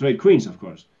don't want to trade queens, of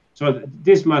course. So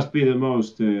this must be the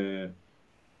most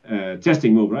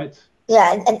testing move, right?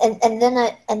 Yeah, and then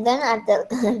I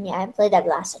yeah, I played that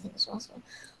last second as well. So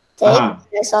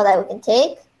take. I saw that we can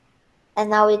take, and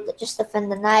now we just defend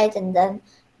the knight, and then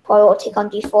probably will take on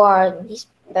d4, and he's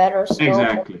better. So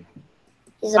exactly.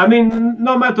 I mean,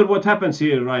 no matter what happens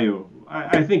here, Ryo,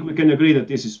 I think we can agree that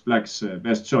this is black's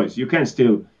best choice. You can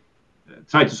still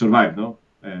try to survive, no?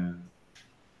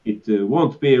 It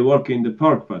won't be a walk in the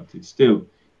park, but it's still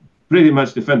pretty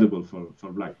much defendable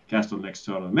for black. Castle next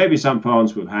turn. Maybe some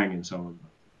pawns will hang and so on.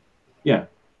 But yeah.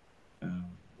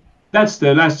 That's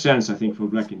the last chance, I think, for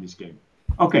black in this game.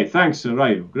 Okay, thanks,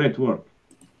 Ryo. Great work.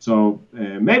 So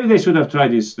maybe they should have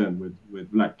tried this then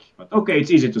with black. But okay,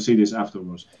 it's easy to see this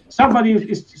afterwards. Somebody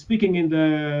is speaking in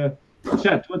the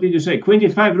chat. What did you say? Queen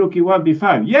d5, rook e1,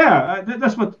 b5. Yeah,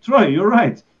 that's what, Troy, you're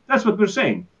right. That's what we're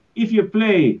saying. If you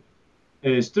play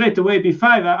straight away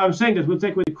b5, I'm saying that we'll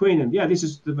take with the queen. And yeah, this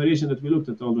is the variation that we looked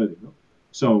at already. No?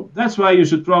 So that's why you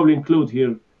should probably include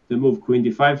here the move queen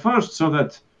d5 first, so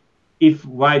that if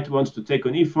white wants to take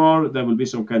on e4, there will be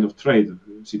some kind of trade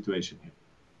situation here.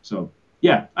 So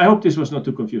yeah, I hope this was not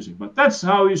too confusing, but that's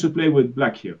how you should play with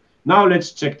black here. Now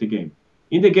let's check the game.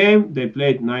 In the game, they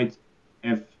played knight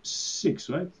f6,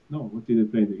 right? No, what did they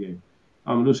play in the game?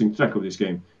 I'm losing track of this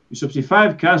game. Bishop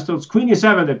c5, castles, queen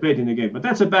e7 they played in the game, but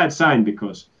that's a bad sign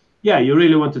because, yeah, you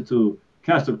really wanted to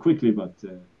castle quickly, but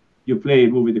you play a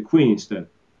move with the queen instead.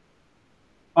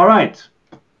 All right.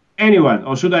 Anyone,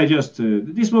 or should I just...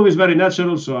 this move is very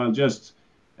natural, so I'll just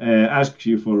ask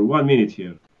you for 1 minute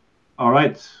here. All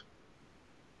right.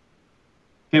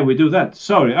 Can we do that?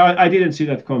 Sorry, I didn't see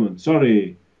that comment.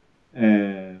 Sorry,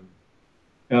 L008.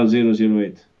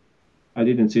 I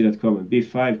didn't see that comment.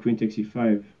 b5, queen takes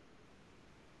e5.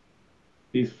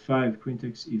 b5, queen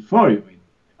takes e4, you mean?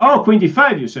 Oh, queen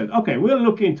d5, you said. Okay, we'll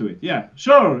look into it. Yeah,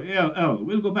 sure, L.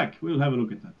 We'll go back. We'll have a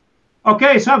look at that.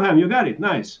 Okay, Subham, you got it.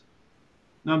 Nice.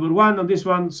 Number 1 on this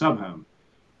one, Subham.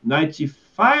 Knight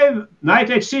e5, knight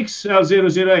h6,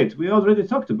 L008. We already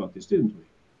talked about this, didn't we?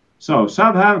 So,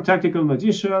 Subham, Tactical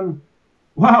Magician.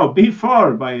 Wow,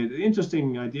 b4, by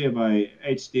interesting idea by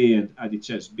HD and Adi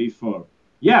Chess, b4.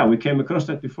 Yeah, we came across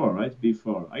that before, right?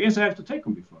 b4. I guess I have to take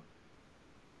on b4.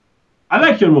 I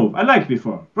like your move. I like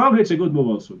b4. Probably it's a good move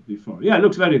also, b4. Yeah, it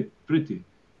looks very pretty.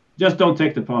 Just don't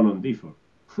take the pawn on d4.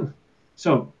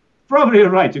 So probably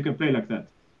you're right. You can play like that.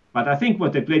 But I think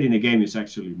what they played in the game is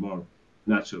actually more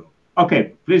natural.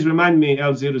 Okay, please remind me,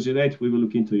 L008. We will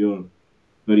look into your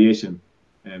variation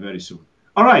very soon.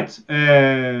 All right,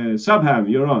 Subham,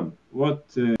 you're on. What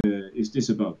is this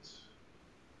about?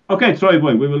 Okay, Troy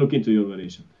Boy, we will look into your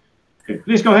variation. Okay,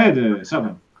 please go ahead,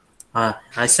 Subham.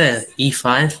 I said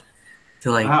E5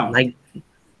 to like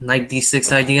knight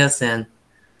D6 ideas and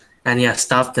yeah,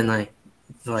 stop the knight.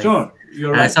 Like, sure,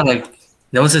 you're right. I saw like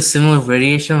there was a similar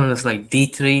variation. It was like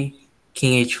D3,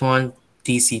 King H1,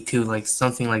 DC2, like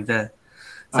something like that.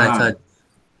 So I thought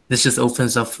this just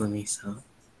opens up for me. So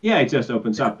yeah, it just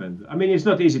opens up, and I mean it's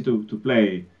not easy to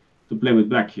play with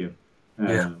black here.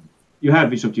 You have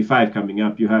bishop g5 coming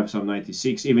up. You have some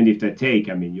 96. Even if they take,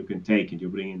 I mean, you can take and you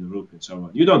bring in the rook and so on.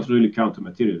 You don't really counter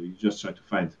material. You just try to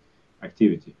find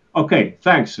activity. Okay,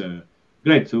 thanks.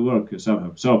 Great work,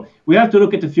 Subham. So we have to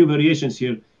look at a few variations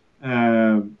here.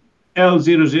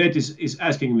 L008 is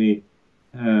asking me,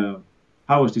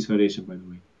 how was this variation, by the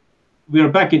way? We are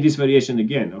back in this variation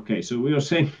again. Okay, so we are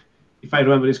saying, if I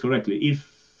remember this correctly,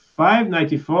 e5,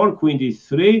 94, queen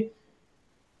d3,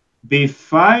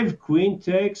 b5, queen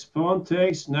takes, pawn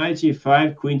takes, knight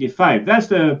g5, queen d5. That's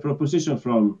the proposition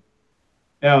from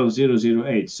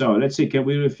L008. So let's see, can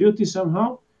we refute this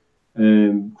somehow?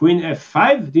 Queen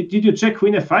f5. Did you check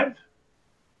queen f5?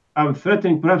 I'm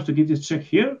threatening perhaps to give this check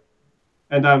here,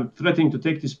 and I'm threatening to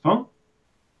take this pawn.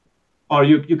 Or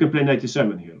you can play knight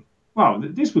e7 here. Wow,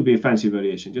 this would be a fancy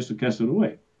variation just to castle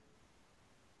away.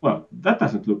 Well, that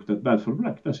doesn't look that bad for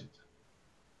black, does it?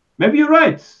 Maybe you're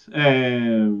right,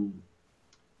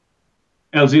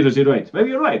 L008. Maybe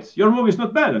you're right. Your move is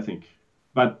not bad, I think.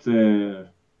 But,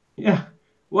 yeah,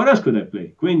 what else could I play?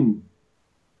 Queen.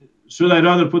 Should I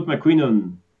rather put my queen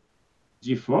on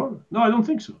g4? No, I don't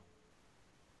think so.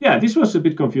 Yeah, this was a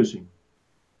bit confusing.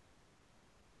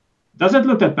 Doesn't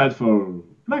look that bad for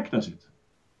black, does it?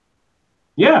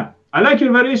 Yeah, I like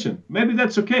your variation. Maybe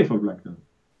that's okay for black then.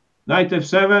 Knight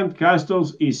f7,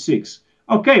 castles, e6.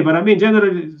 Okay, but I mean,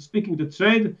 generally speaking, the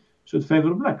trade should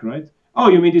favor black, right? Oh,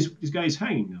 you mean this guy is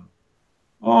hanging now?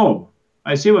 Oh,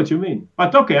 I see what you mean.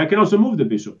 But okay, I can also move the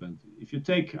bishop, and if you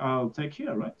take, I'll take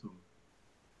here, right?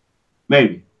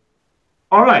 Maybe.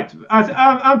 All right,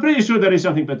 I'm pretty sure there is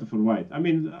something better for white. I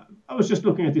mean, I was just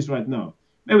looking at this right now.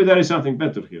 Maybe there is something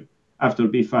better here after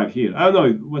b5 here. I don't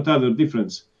know what other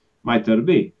difference might there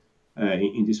be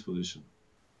in this position.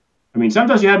 I mean,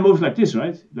 sometimes you have moves like this,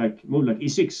 right? Like move like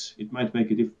e6. It might make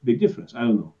a big difference. I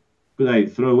don't know. Could I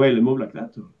throw away a move like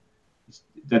that? Or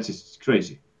that's just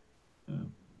crazy.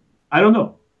 I don't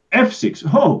know. f6.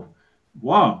 Oh,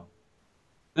 wow.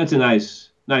 That's a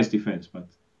nice defense. But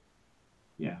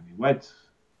yeah, I mean, white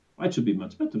should be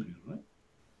much better here, right?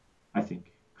 I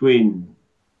think. Queen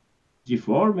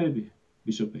g4 maybe.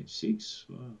 Bishop h6.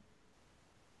 Wow.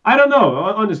 I don't know,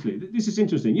 honestly. This is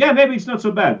interesting. Yeah, maybe it's not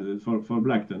so bad for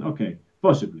black then. Okay,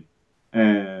 possibly.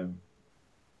 Yeah,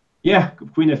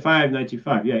 queen f5, knight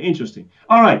e5. Yeah, interesting.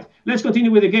 All right, let's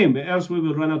continue with the game, else we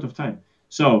will run out of time.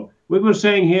 So we were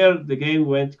saying here the game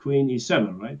went queen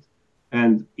e7, right?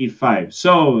 And e5.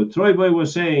 So Troy Boy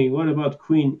was saying, what about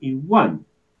queen e1?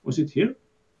 Was it here?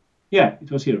 Yeah,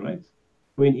 it was here, right?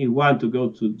 Queen e1 to go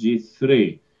to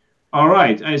g3. All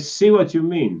right, I see what you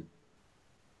mean.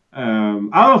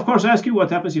 I'll of course ask you what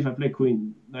happens if I play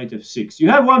queen knight f6. You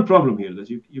have one problem here, that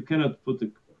you cannot put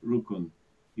the rook on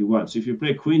e1. So if you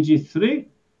play queen g3,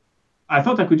 I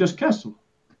thought I could just castle.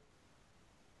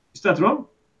 Is that wrong?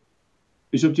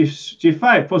 Bishop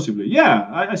g5 possibly. Yeah,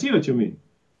 I see what you mean.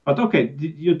 But okay,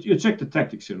 you check the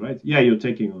tactics here, right? Yeah, you're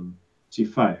taking on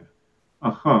g5.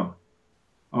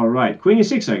 All right, queen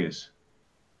e6, I guess.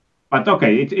 But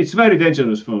okay, it's very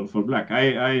dangerous for black.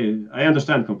 I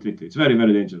understand completely. It's very,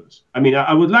 very dangerous. I mean,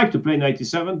 I would like to play knight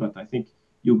e7, but I think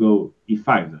you go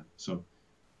e5 then. So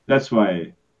that's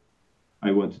why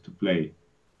I wanted to play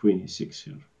queen e6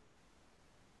 here.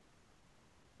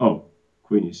 Oh,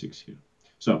 queen e6 here.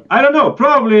 So I don't know.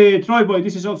 Probably, Troy Boy,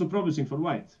 this is also promising for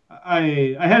white.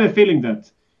 I have a feeling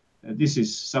that this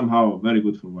is somehow very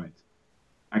good for white.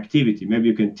 Activity. Maybe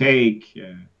you can take...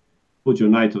 put your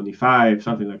knight on e5,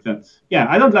 something like that. Yeah,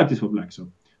 I don't like this for black.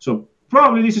 So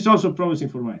probably this is also promising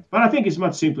for white. But I think it's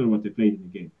much simpler what they played in the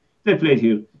game. They played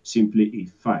here simply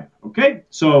e5. Okay,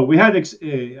 so we had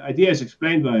ideas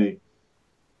explained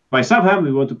by Subham.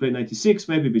 We want to play knight e6,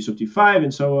 maybe bishop d5,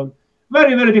 and so on.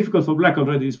 Very, very difficult for black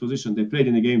already this position. They played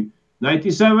in the game knight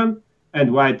e7,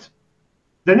 and white.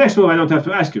 The next move I don't have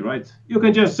to ask you, right? You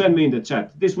can just send me in the chat.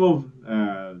 This move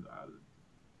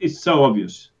is so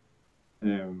obvious.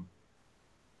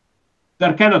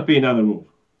 There cannot be another move,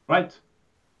 right?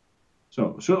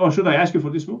 So, should I ask you for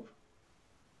this move?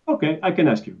 Okay, I can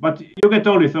ask you, but you get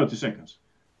only 30 seconds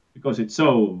because it's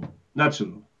so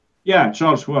natural. Yeah,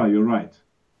 Charles Hua, you're right.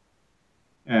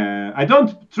 I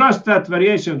don't trust that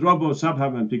variation, Robo,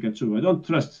 Subham, and Pikachu. I don't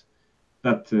trust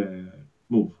that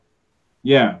move.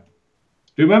 Yeah.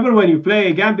 Remember when you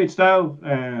play Gambit style,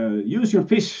 use your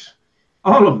fish,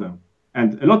 all of them,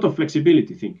 and a lot of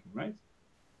flexibility thinking, right?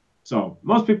 So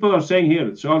most people are saying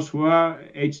here, Charles Hua,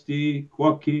 HD,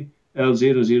 Quacky,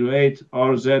 L008,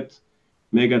 RZ,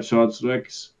 Mega Shots,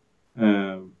 Rex.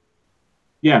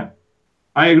 Yeah,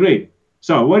 I agree.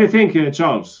 So what do you think,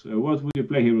 Charles? What would you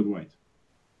play here with white?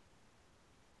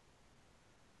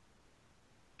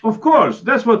 Of course,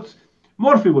 that's what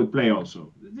Morphy would play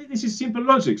also. This is simple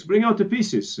logics. Bring out the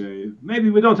pieces. Maybe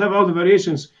we don't have all the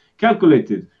variations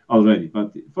calculated already,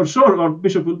 but for sure our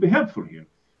bishop will be helpful here.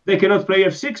 They cannot play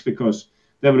f6 because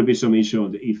there will be some issue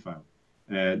on the e file.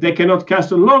 They cannot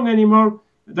castle long anymore.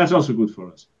 That's also good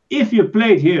for us. If you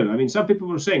played here, I mean, some people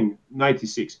were saying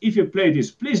 96. If you play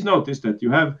this, please notice that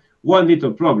you have one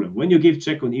little problem. When you give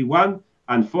check on e1,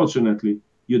 unfortunately,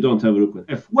 you don't have a rook on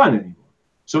f1 anymore.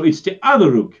 So it's the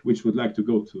other rook which would like to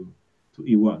go to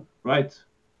e1, right?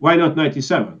 Why not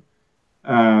 97?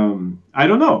 I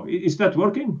don't know. Is that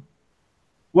working?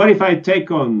 What if I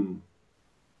take on,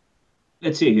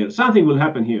 let's see here, something will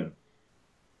happen here.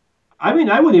 I mean,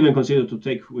 I would even consider to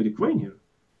take with the queen here.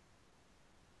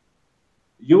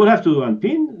 You will have to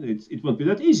unpin. It won't be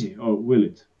that easy, or will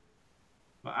it?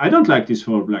 I don't like this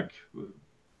for black.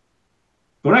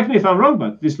 Correct me if I'm wrong,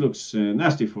 but this looks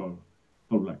nasty for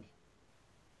black.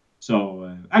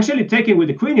 So actually taking with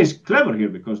the queen is clever here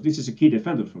because this is a key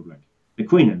defender for black. The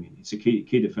queen, I mean, it's a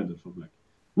key defender for black.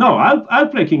 No, I'll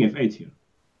play king f8 here.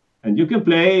 And you can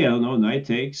play, I don't know, knight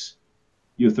takes.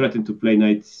 You threaten to play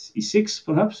knight e6,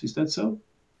 perhaps. Is that so?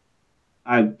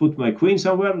 I'll put my queen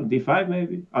somewhere, d5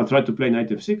 maybe. I'll try to play knight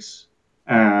f6.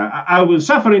 I will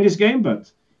suffer in this game,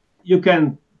 but you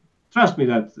can trust me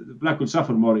that black will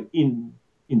suffer more in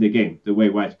the game, the way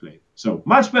white played. So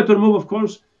much better move, of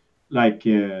course, like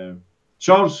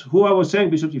Charles, who I was saying,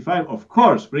 bishop d5, of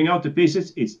course, bring out the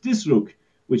pieces. It's this rook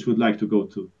which would like to go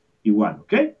to e1,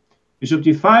 okay? Bishop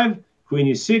d5, queen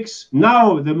e6.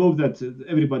 Now the move that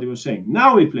everybody was saying.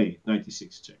 Now we play knight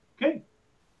e6 check, okay?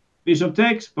 Bishop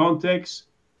takes, pawn takes,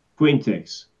 queen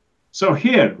takes. So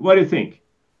here, what do you think?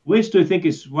 Which do you think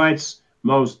is white's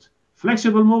most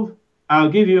flexible move? I'll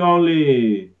give you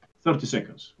only 30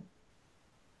 seconds.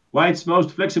 White's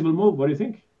most flexible move, what do you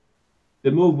think? The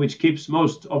move which keeps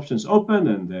most options open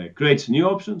and creates new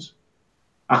options?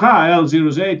 Aha,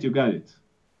 L08, you got it.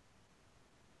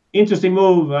 Interesting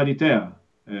move, Aditya.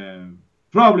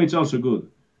 Probably it's also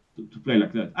good to play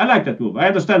like that. I like that move. I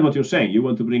understand what you're saying. You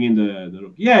want to bring in the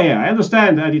rook. Yeah, I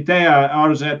understand. Aditya,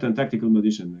 RZ, and Tactical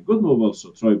Magician. Good move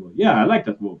also, Troy Boy. Yeah, I like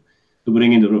that move to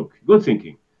bring in the rook. Good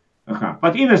thinking. Aha.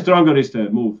 But even stronger is the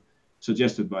move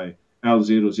suggested by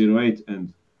L008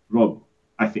 and Rob,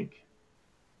 I think.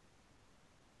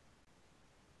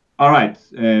 All right,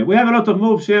 we have a lot of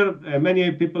moves here. Many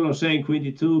people are saying queen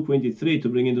d2, queen d3 to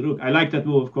bring in the rook. I like that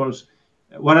move, of course.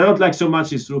 What I don't like so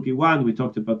much is rook e1. We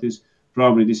talked about this.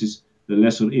 Probably this is the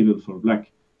lesser evil for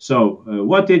black. So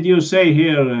what did you say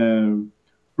here,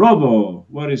 Robo?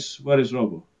 What is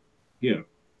Robo here?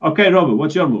 Okay, Robo,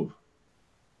 what's your move?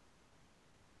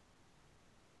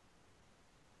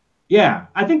 Yeah,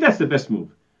 I think that's the best move.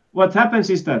 What happens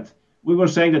is that we were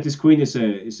saying that this queen is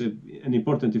an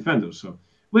important defender. So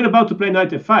we're about to play knight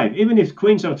f5. Even if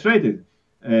queens are traded,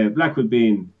 black will be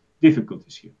in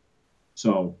difficulties here.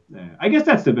 So I guess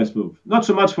that's the best move. Not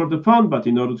so much for the pawn, but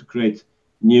in order to create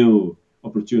new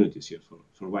opportunities here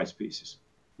for white's pieces.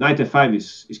 Knight f5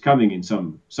 is coming in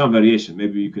some variation.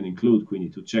 Maybe you can include queen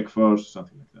e2 check first,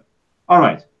 something like that. All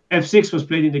right, f6 was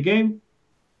played in the game.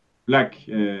 Black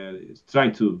is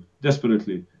trying to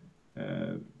desperately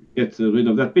get rid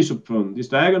of that bishop from this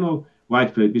diagonal.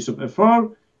 White played bishop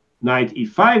f4. Knight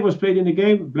e5 was played in the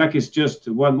game. Black is just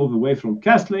one move away from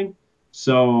castling.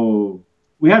 So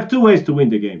we have two ways to win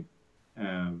the game.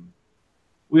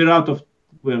 We're a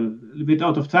little bit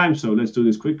out of time, so let's do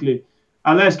this quickly.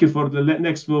 I'll ask you for the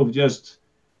next move, just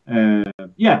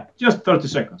 30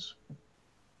 seconds.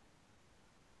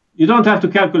 You don't have to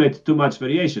calculate too much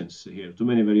variations here, too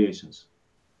many variations.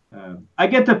 I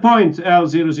get the point,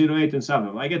 L008 and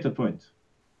Savam. I get the point.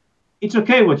 It's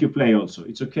okay what you play also.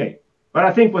 It's okay. But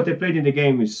I think what they played in the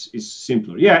game is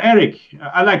simpler. Yeah, Eric,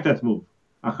 I like that move.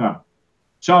 Aha.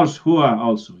 Charles Hua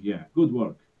also. Yeah, good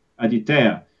work.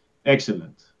 Aditya,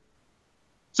 excellent.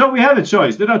 So we have a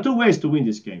choice. There are two ways to win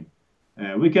this game.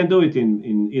 We can do it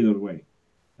in either way.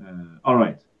 All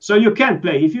right. So you can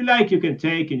play. If you like, you can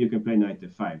take and you can play knight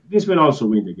f5. This will also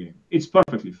win the game. It's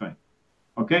perfectly fine.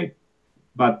 Okay?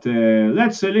 But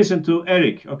let's listen to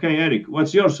Eric. Okay, Eric,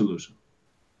 what's your solution?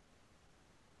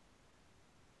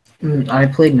 I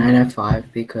played knight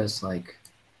f5 because, like,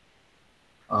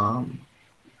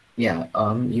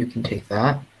 you can take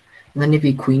that. And then if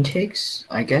he queen takes,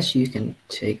 I guess you can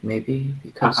take maybe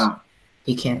because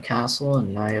he can't castle,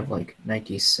 and now you have like knight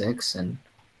d6 and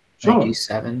knight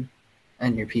d7,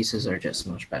 and your pieces are just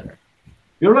much better.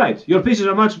 You're right. Your pieces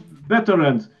are much better,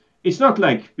 and it's not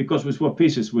like because we swap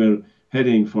pieces we're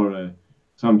heading for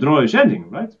some drawish ending,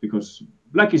 right? Because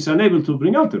black is unable to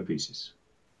bring out their pieces.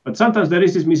 But sometimes there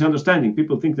is this misunderstanding.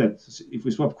 People think that if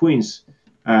we swap queens,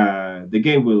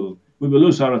 we will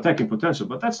lose our attacking potential.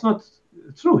 But that's not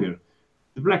true here.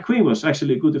 The black queen was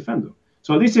actually a good defender.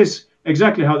 So this is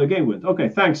exactly how the game went. Okay,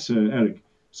 thanks, Eric.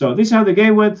 So this is how the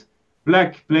game went.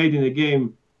 Black played in the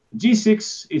game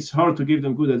g6. It's hard to give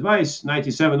them good advice. Knight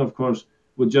e7, of course,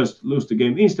 would just lose the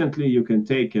game instantly. You can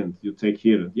take and you take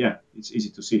here. And yeah, it's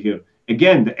easy to see here.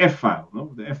 Again, the f-file.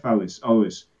 No? The f-file is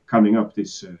always coming up,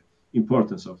 this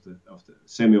importance of the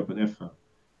semi-open f-file.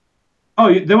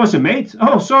 Oh, there was a mate?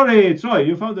 Oh, sorry, Troy,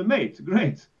 you found a mate.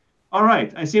 Great. All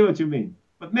right, I see what you mean.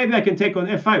 But maybe I can take on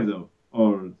f5, though.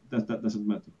 Or that doesn't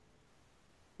matter.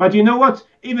 But you know what?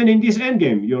 Even in this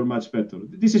endgame, you're much better.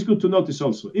 This is good to notice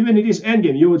also. Even in this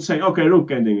endgame, you would say, okay,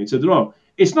 rook ending, it's a draw.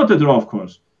 It's not a draw, of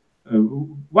course.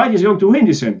 White is going to win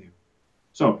this endgame.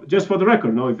 So, just for the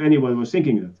record, now, if anyone was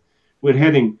thinking that we're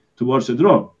heading towards a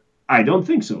draw, I don't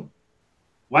think so.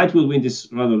 White will win this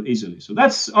rather easily. So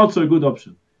that's also a good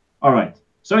option. All right.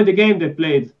 So in the game, they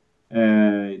played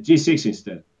g6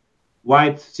 instead.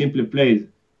 White simply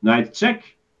played knight check.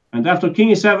 And after king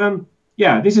e7,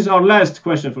 yeah, this is our last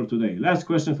question for today. Last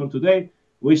question for today.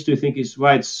 Which do you think is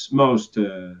White's most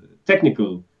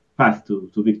technical path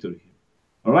to victory?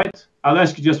 All right. I'll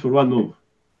ask you just for one move.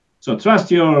 So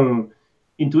trust your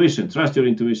intuition. Trust your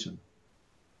intuition.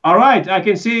 All right. I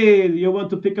can see you want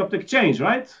to pick up the exchange,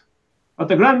 right? But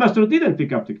the Grandmaster didn't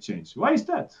pick up the exchange. Why is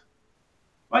that?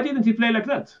 Why didn't he play like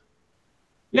that?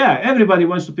 Yeah, everybody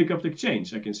wants to pick up the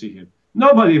exchange, I can see here.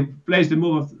 Nobody plays the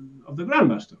move of the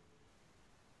Grandmaster.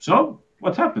 So,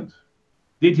 what happened?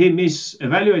 Did he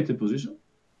misevaluate the position?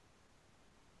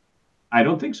 I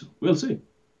don't think so. We'll see.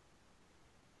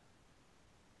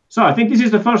 So, I think this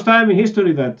is the first time in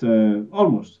history that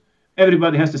almost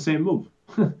everybody has the same move.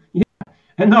 Yeah.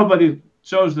 And nobody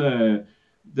chose the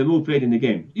move played in the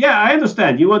game. Yeah, I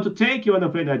understand. You want to take, you want to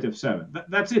play knight f7.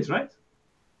 That's it, right?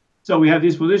 So we have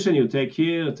this position. You take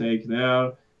here, take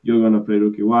there. You're going to play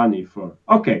rook e1, e4.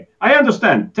 Okay, I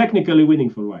understand. Technically winning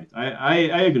for white. I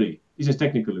agree. This is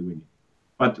technically winning.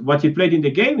 But what he played in the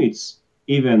game, it's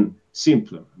even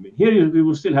simpler. I mean, here we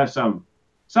will still have some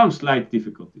slight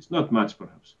difficulties. Not much,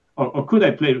 perhaps. Or could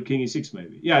I play king e6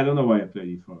 maybe? Yeah, I don't know why I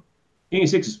played e4. King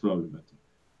e6 is probably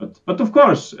better. But of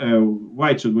course,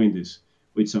 white should win this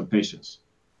with some patience.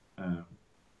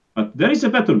 But there is a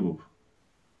better move.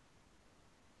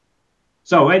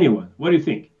 So anyone, what do you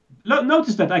think?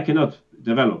 Notice that I cannot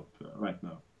develop right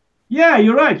now. Yeah,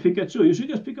 you're right, Pikachu. You should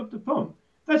just pick up the pawn.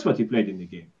 That's what he played in the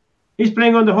game. He's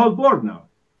playing on the whole board now.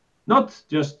 Not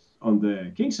just on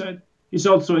the king side. He's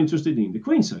also interested in the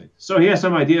queen side. So he has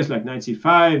some ideas like knight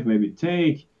c5, maybe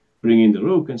take, bring in the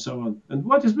rook and so on. And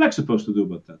what is black supposed to do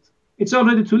about that? It's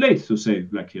already too late to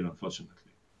save black here,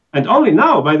 unfortunately. And only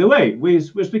now, by the way, we're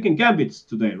speaking gambits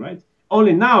today, right?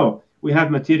 Only now we have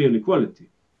material equality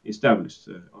established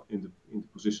in the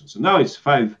position. So now it's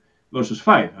 5 versus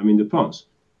 5, I mean the pawns.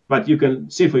 But you can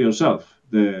see for yourself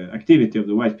the activity of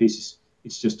the white pieces.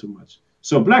 It's just too much.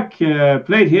 So black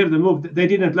played here the move. They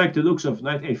didn't like the looks of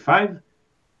knight a5.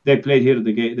 They played here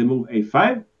the move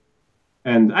a5.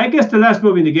 And I guess the last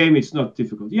move in the game, it's not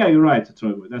difficult. Yeah, you're right,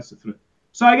 Troy. That's the threat.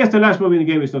 So I guess the last move in the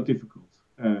game is not difficult.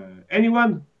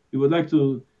 Anyone, you would like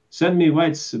to send me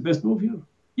white's best move here?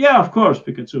 Yeah, of course,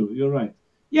 Pikachu. You're right.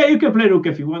 Yeah, you can play rook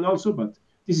if you want also, but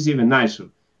this is even nicer.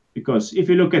 Because if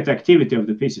you look at the activity of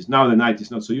the pieces, now the knight is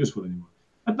not so useful anymore.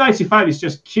 But knight c5 is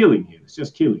just killing here. It's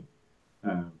just killing.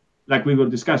 Like we were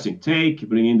discussing, take,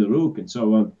 bring in the rook, and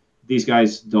so on. These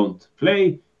guys don't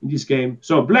play in this game.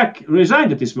 So black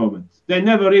resigned at this moment. They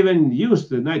never even used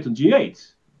the knight on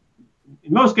g8.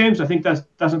 In most games, I think that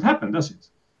doesn't happen, does it?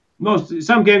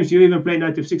 Some games you even play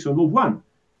knight f6 on move 1.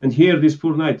 And here this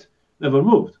poor knight never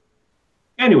moved.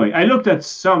 Anyway, I looked at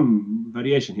some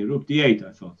variation here, rook d8,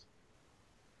 I thought.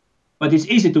 But it's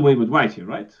easy to win with white here,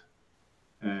 right?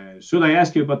 Should I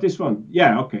ask you about this one?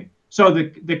 Yeah, okay. So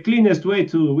the cleanest way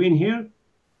to win here,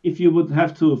 if you would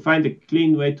have to find a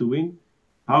clean way to win,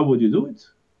 how would you do it?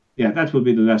 Yeah, that will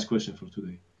be the last question for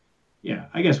today. Yeah,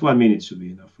 I guess 1 minute should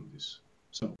be enough for this.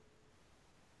 So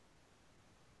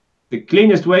the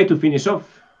cleanest way to finish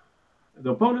off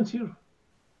the opponent here.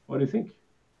 What do you think?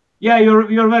 Yeah,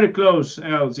 you're very close,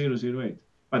 L008.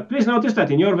 But please notice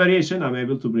that in your variation, I'm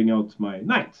able to bring out my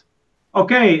knight.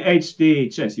 Okay,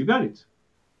 HD chess, you got it.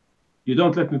 You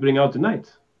don't let me bring out the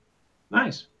knight.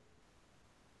 Nice.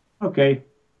 Okay.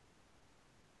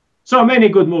 So many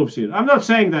good moves here. I'm not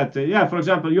saying that, yeah, for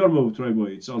example, your move, Troy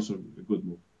Boy, it's also a good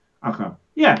move. Aha.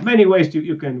 Yeah, many ways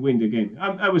you can win the game.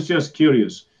 I was just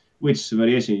curious which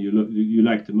variation you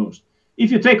like the most.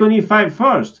 If you take on E5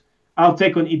 first, I'll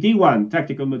take on ED1,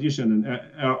 Tactical Magician, and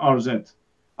RZ.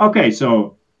 Okay,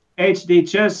 so HD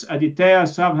Chess, Aditya,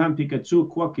 Savham, Pikachu,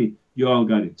 Quacky, you all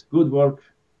got it. Good work.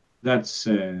 That's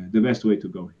the best way to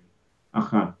go here.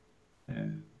 Aha.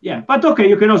 Yeah, but okay,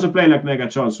 you can also play like Mega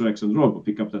Charles, Rex, and Robo,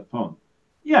 pick up that pawn.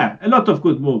 Yeah, a lot of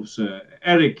good moves.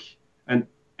 Eric and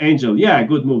Angel, yeah,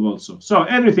 good move also. So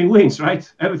everything wins, right?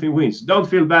 Everything wins. Don't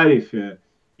feel bad if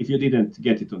you didn't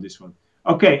get it on this one.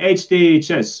 Okay, HD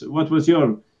Chess, what was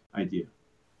your idea?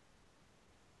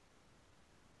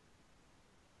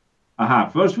 Aha,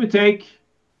 first we take.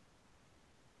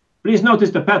 Please notice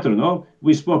the pattern, no?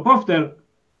 We swap off their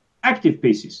active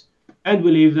pieces and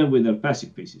we leave them with their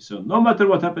passive pieces. So no matter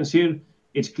what happens here,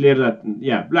 it's clear that,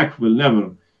 yeah, black will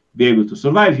never be able to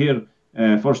survive here.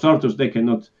 For starters, they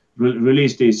cannot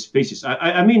release these pieces.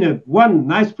 I mean, one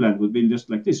nice plan would be just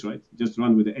like this, right? Just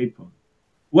run with the A pawn.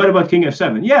 What about King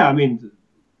F7? Yeah, I mean,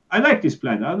 I like this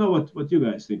plan. I don't know what you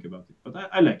guys think about it, but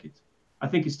I like it. I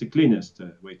think it's the cleanest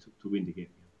way to win the game.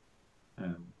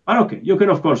 But okay, you can,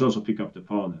 of course, also pick up the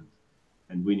pawn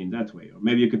and win in that way. Or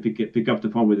maybe you can pick up the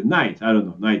pawn with a knight. I don't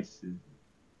know, knight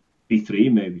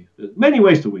b3 maybe. Many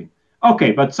ways to win.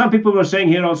 Okay, but some people were saying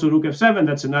here also rook f7.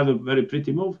 That's another very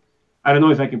pretty move. I don't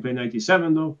know if I can play knight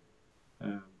e7 though.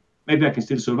 Maybe I can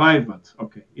still survive, but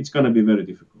okay, it's going to be very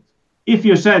difficult. If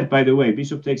you said, by the way,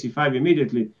 bishop takes e5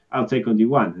 immediately, I'll take on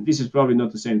d1. And this is probably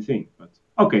not the same thing, but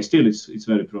okay, still it's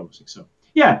very promising. So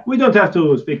yeah, we don't have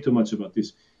to speak too much about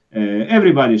this.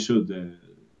 Everybody should,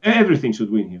 everything should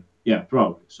win here. Yeah,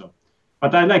 probably. So,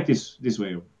 but I like this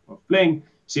way of playing.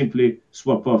 Simply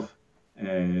swap off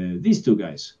these two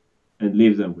guys and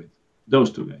leave them with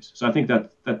those two guys. So I think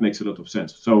that makes a lot of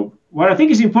sense. So what I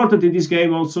think is important in this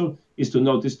game also is to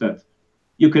notice that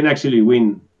you can actually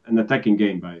win an attacking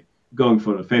game by going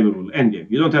for a favorable endgame.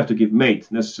 You don't have to give mate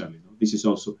necessarily. This is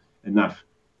also enough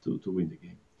to win the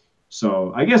game.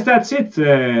 So I guess that's it,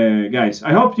 guys.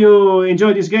 I hope you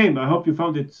enjoyed this game. I hope you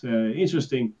found it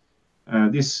interesting.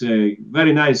 This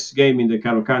very nice game in the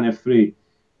Caro-Kann F3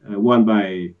 won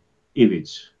by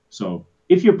Ivic. So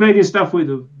if you play this stuff with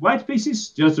white pieces,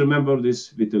 just remember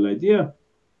this little idea.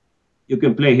 You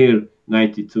can play here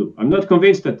 92. I'm not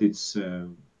convinced that it's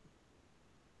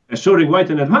assuring white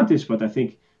an advantage, but I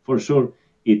think for sure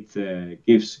it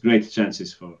gives great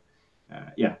chances for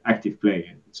active play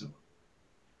and so on.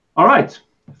 All right.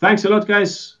 Thanks a lot,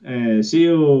 guys. See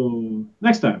you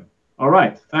next time. All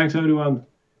right. Thanks, everyone.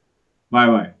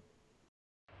 Bye-bye.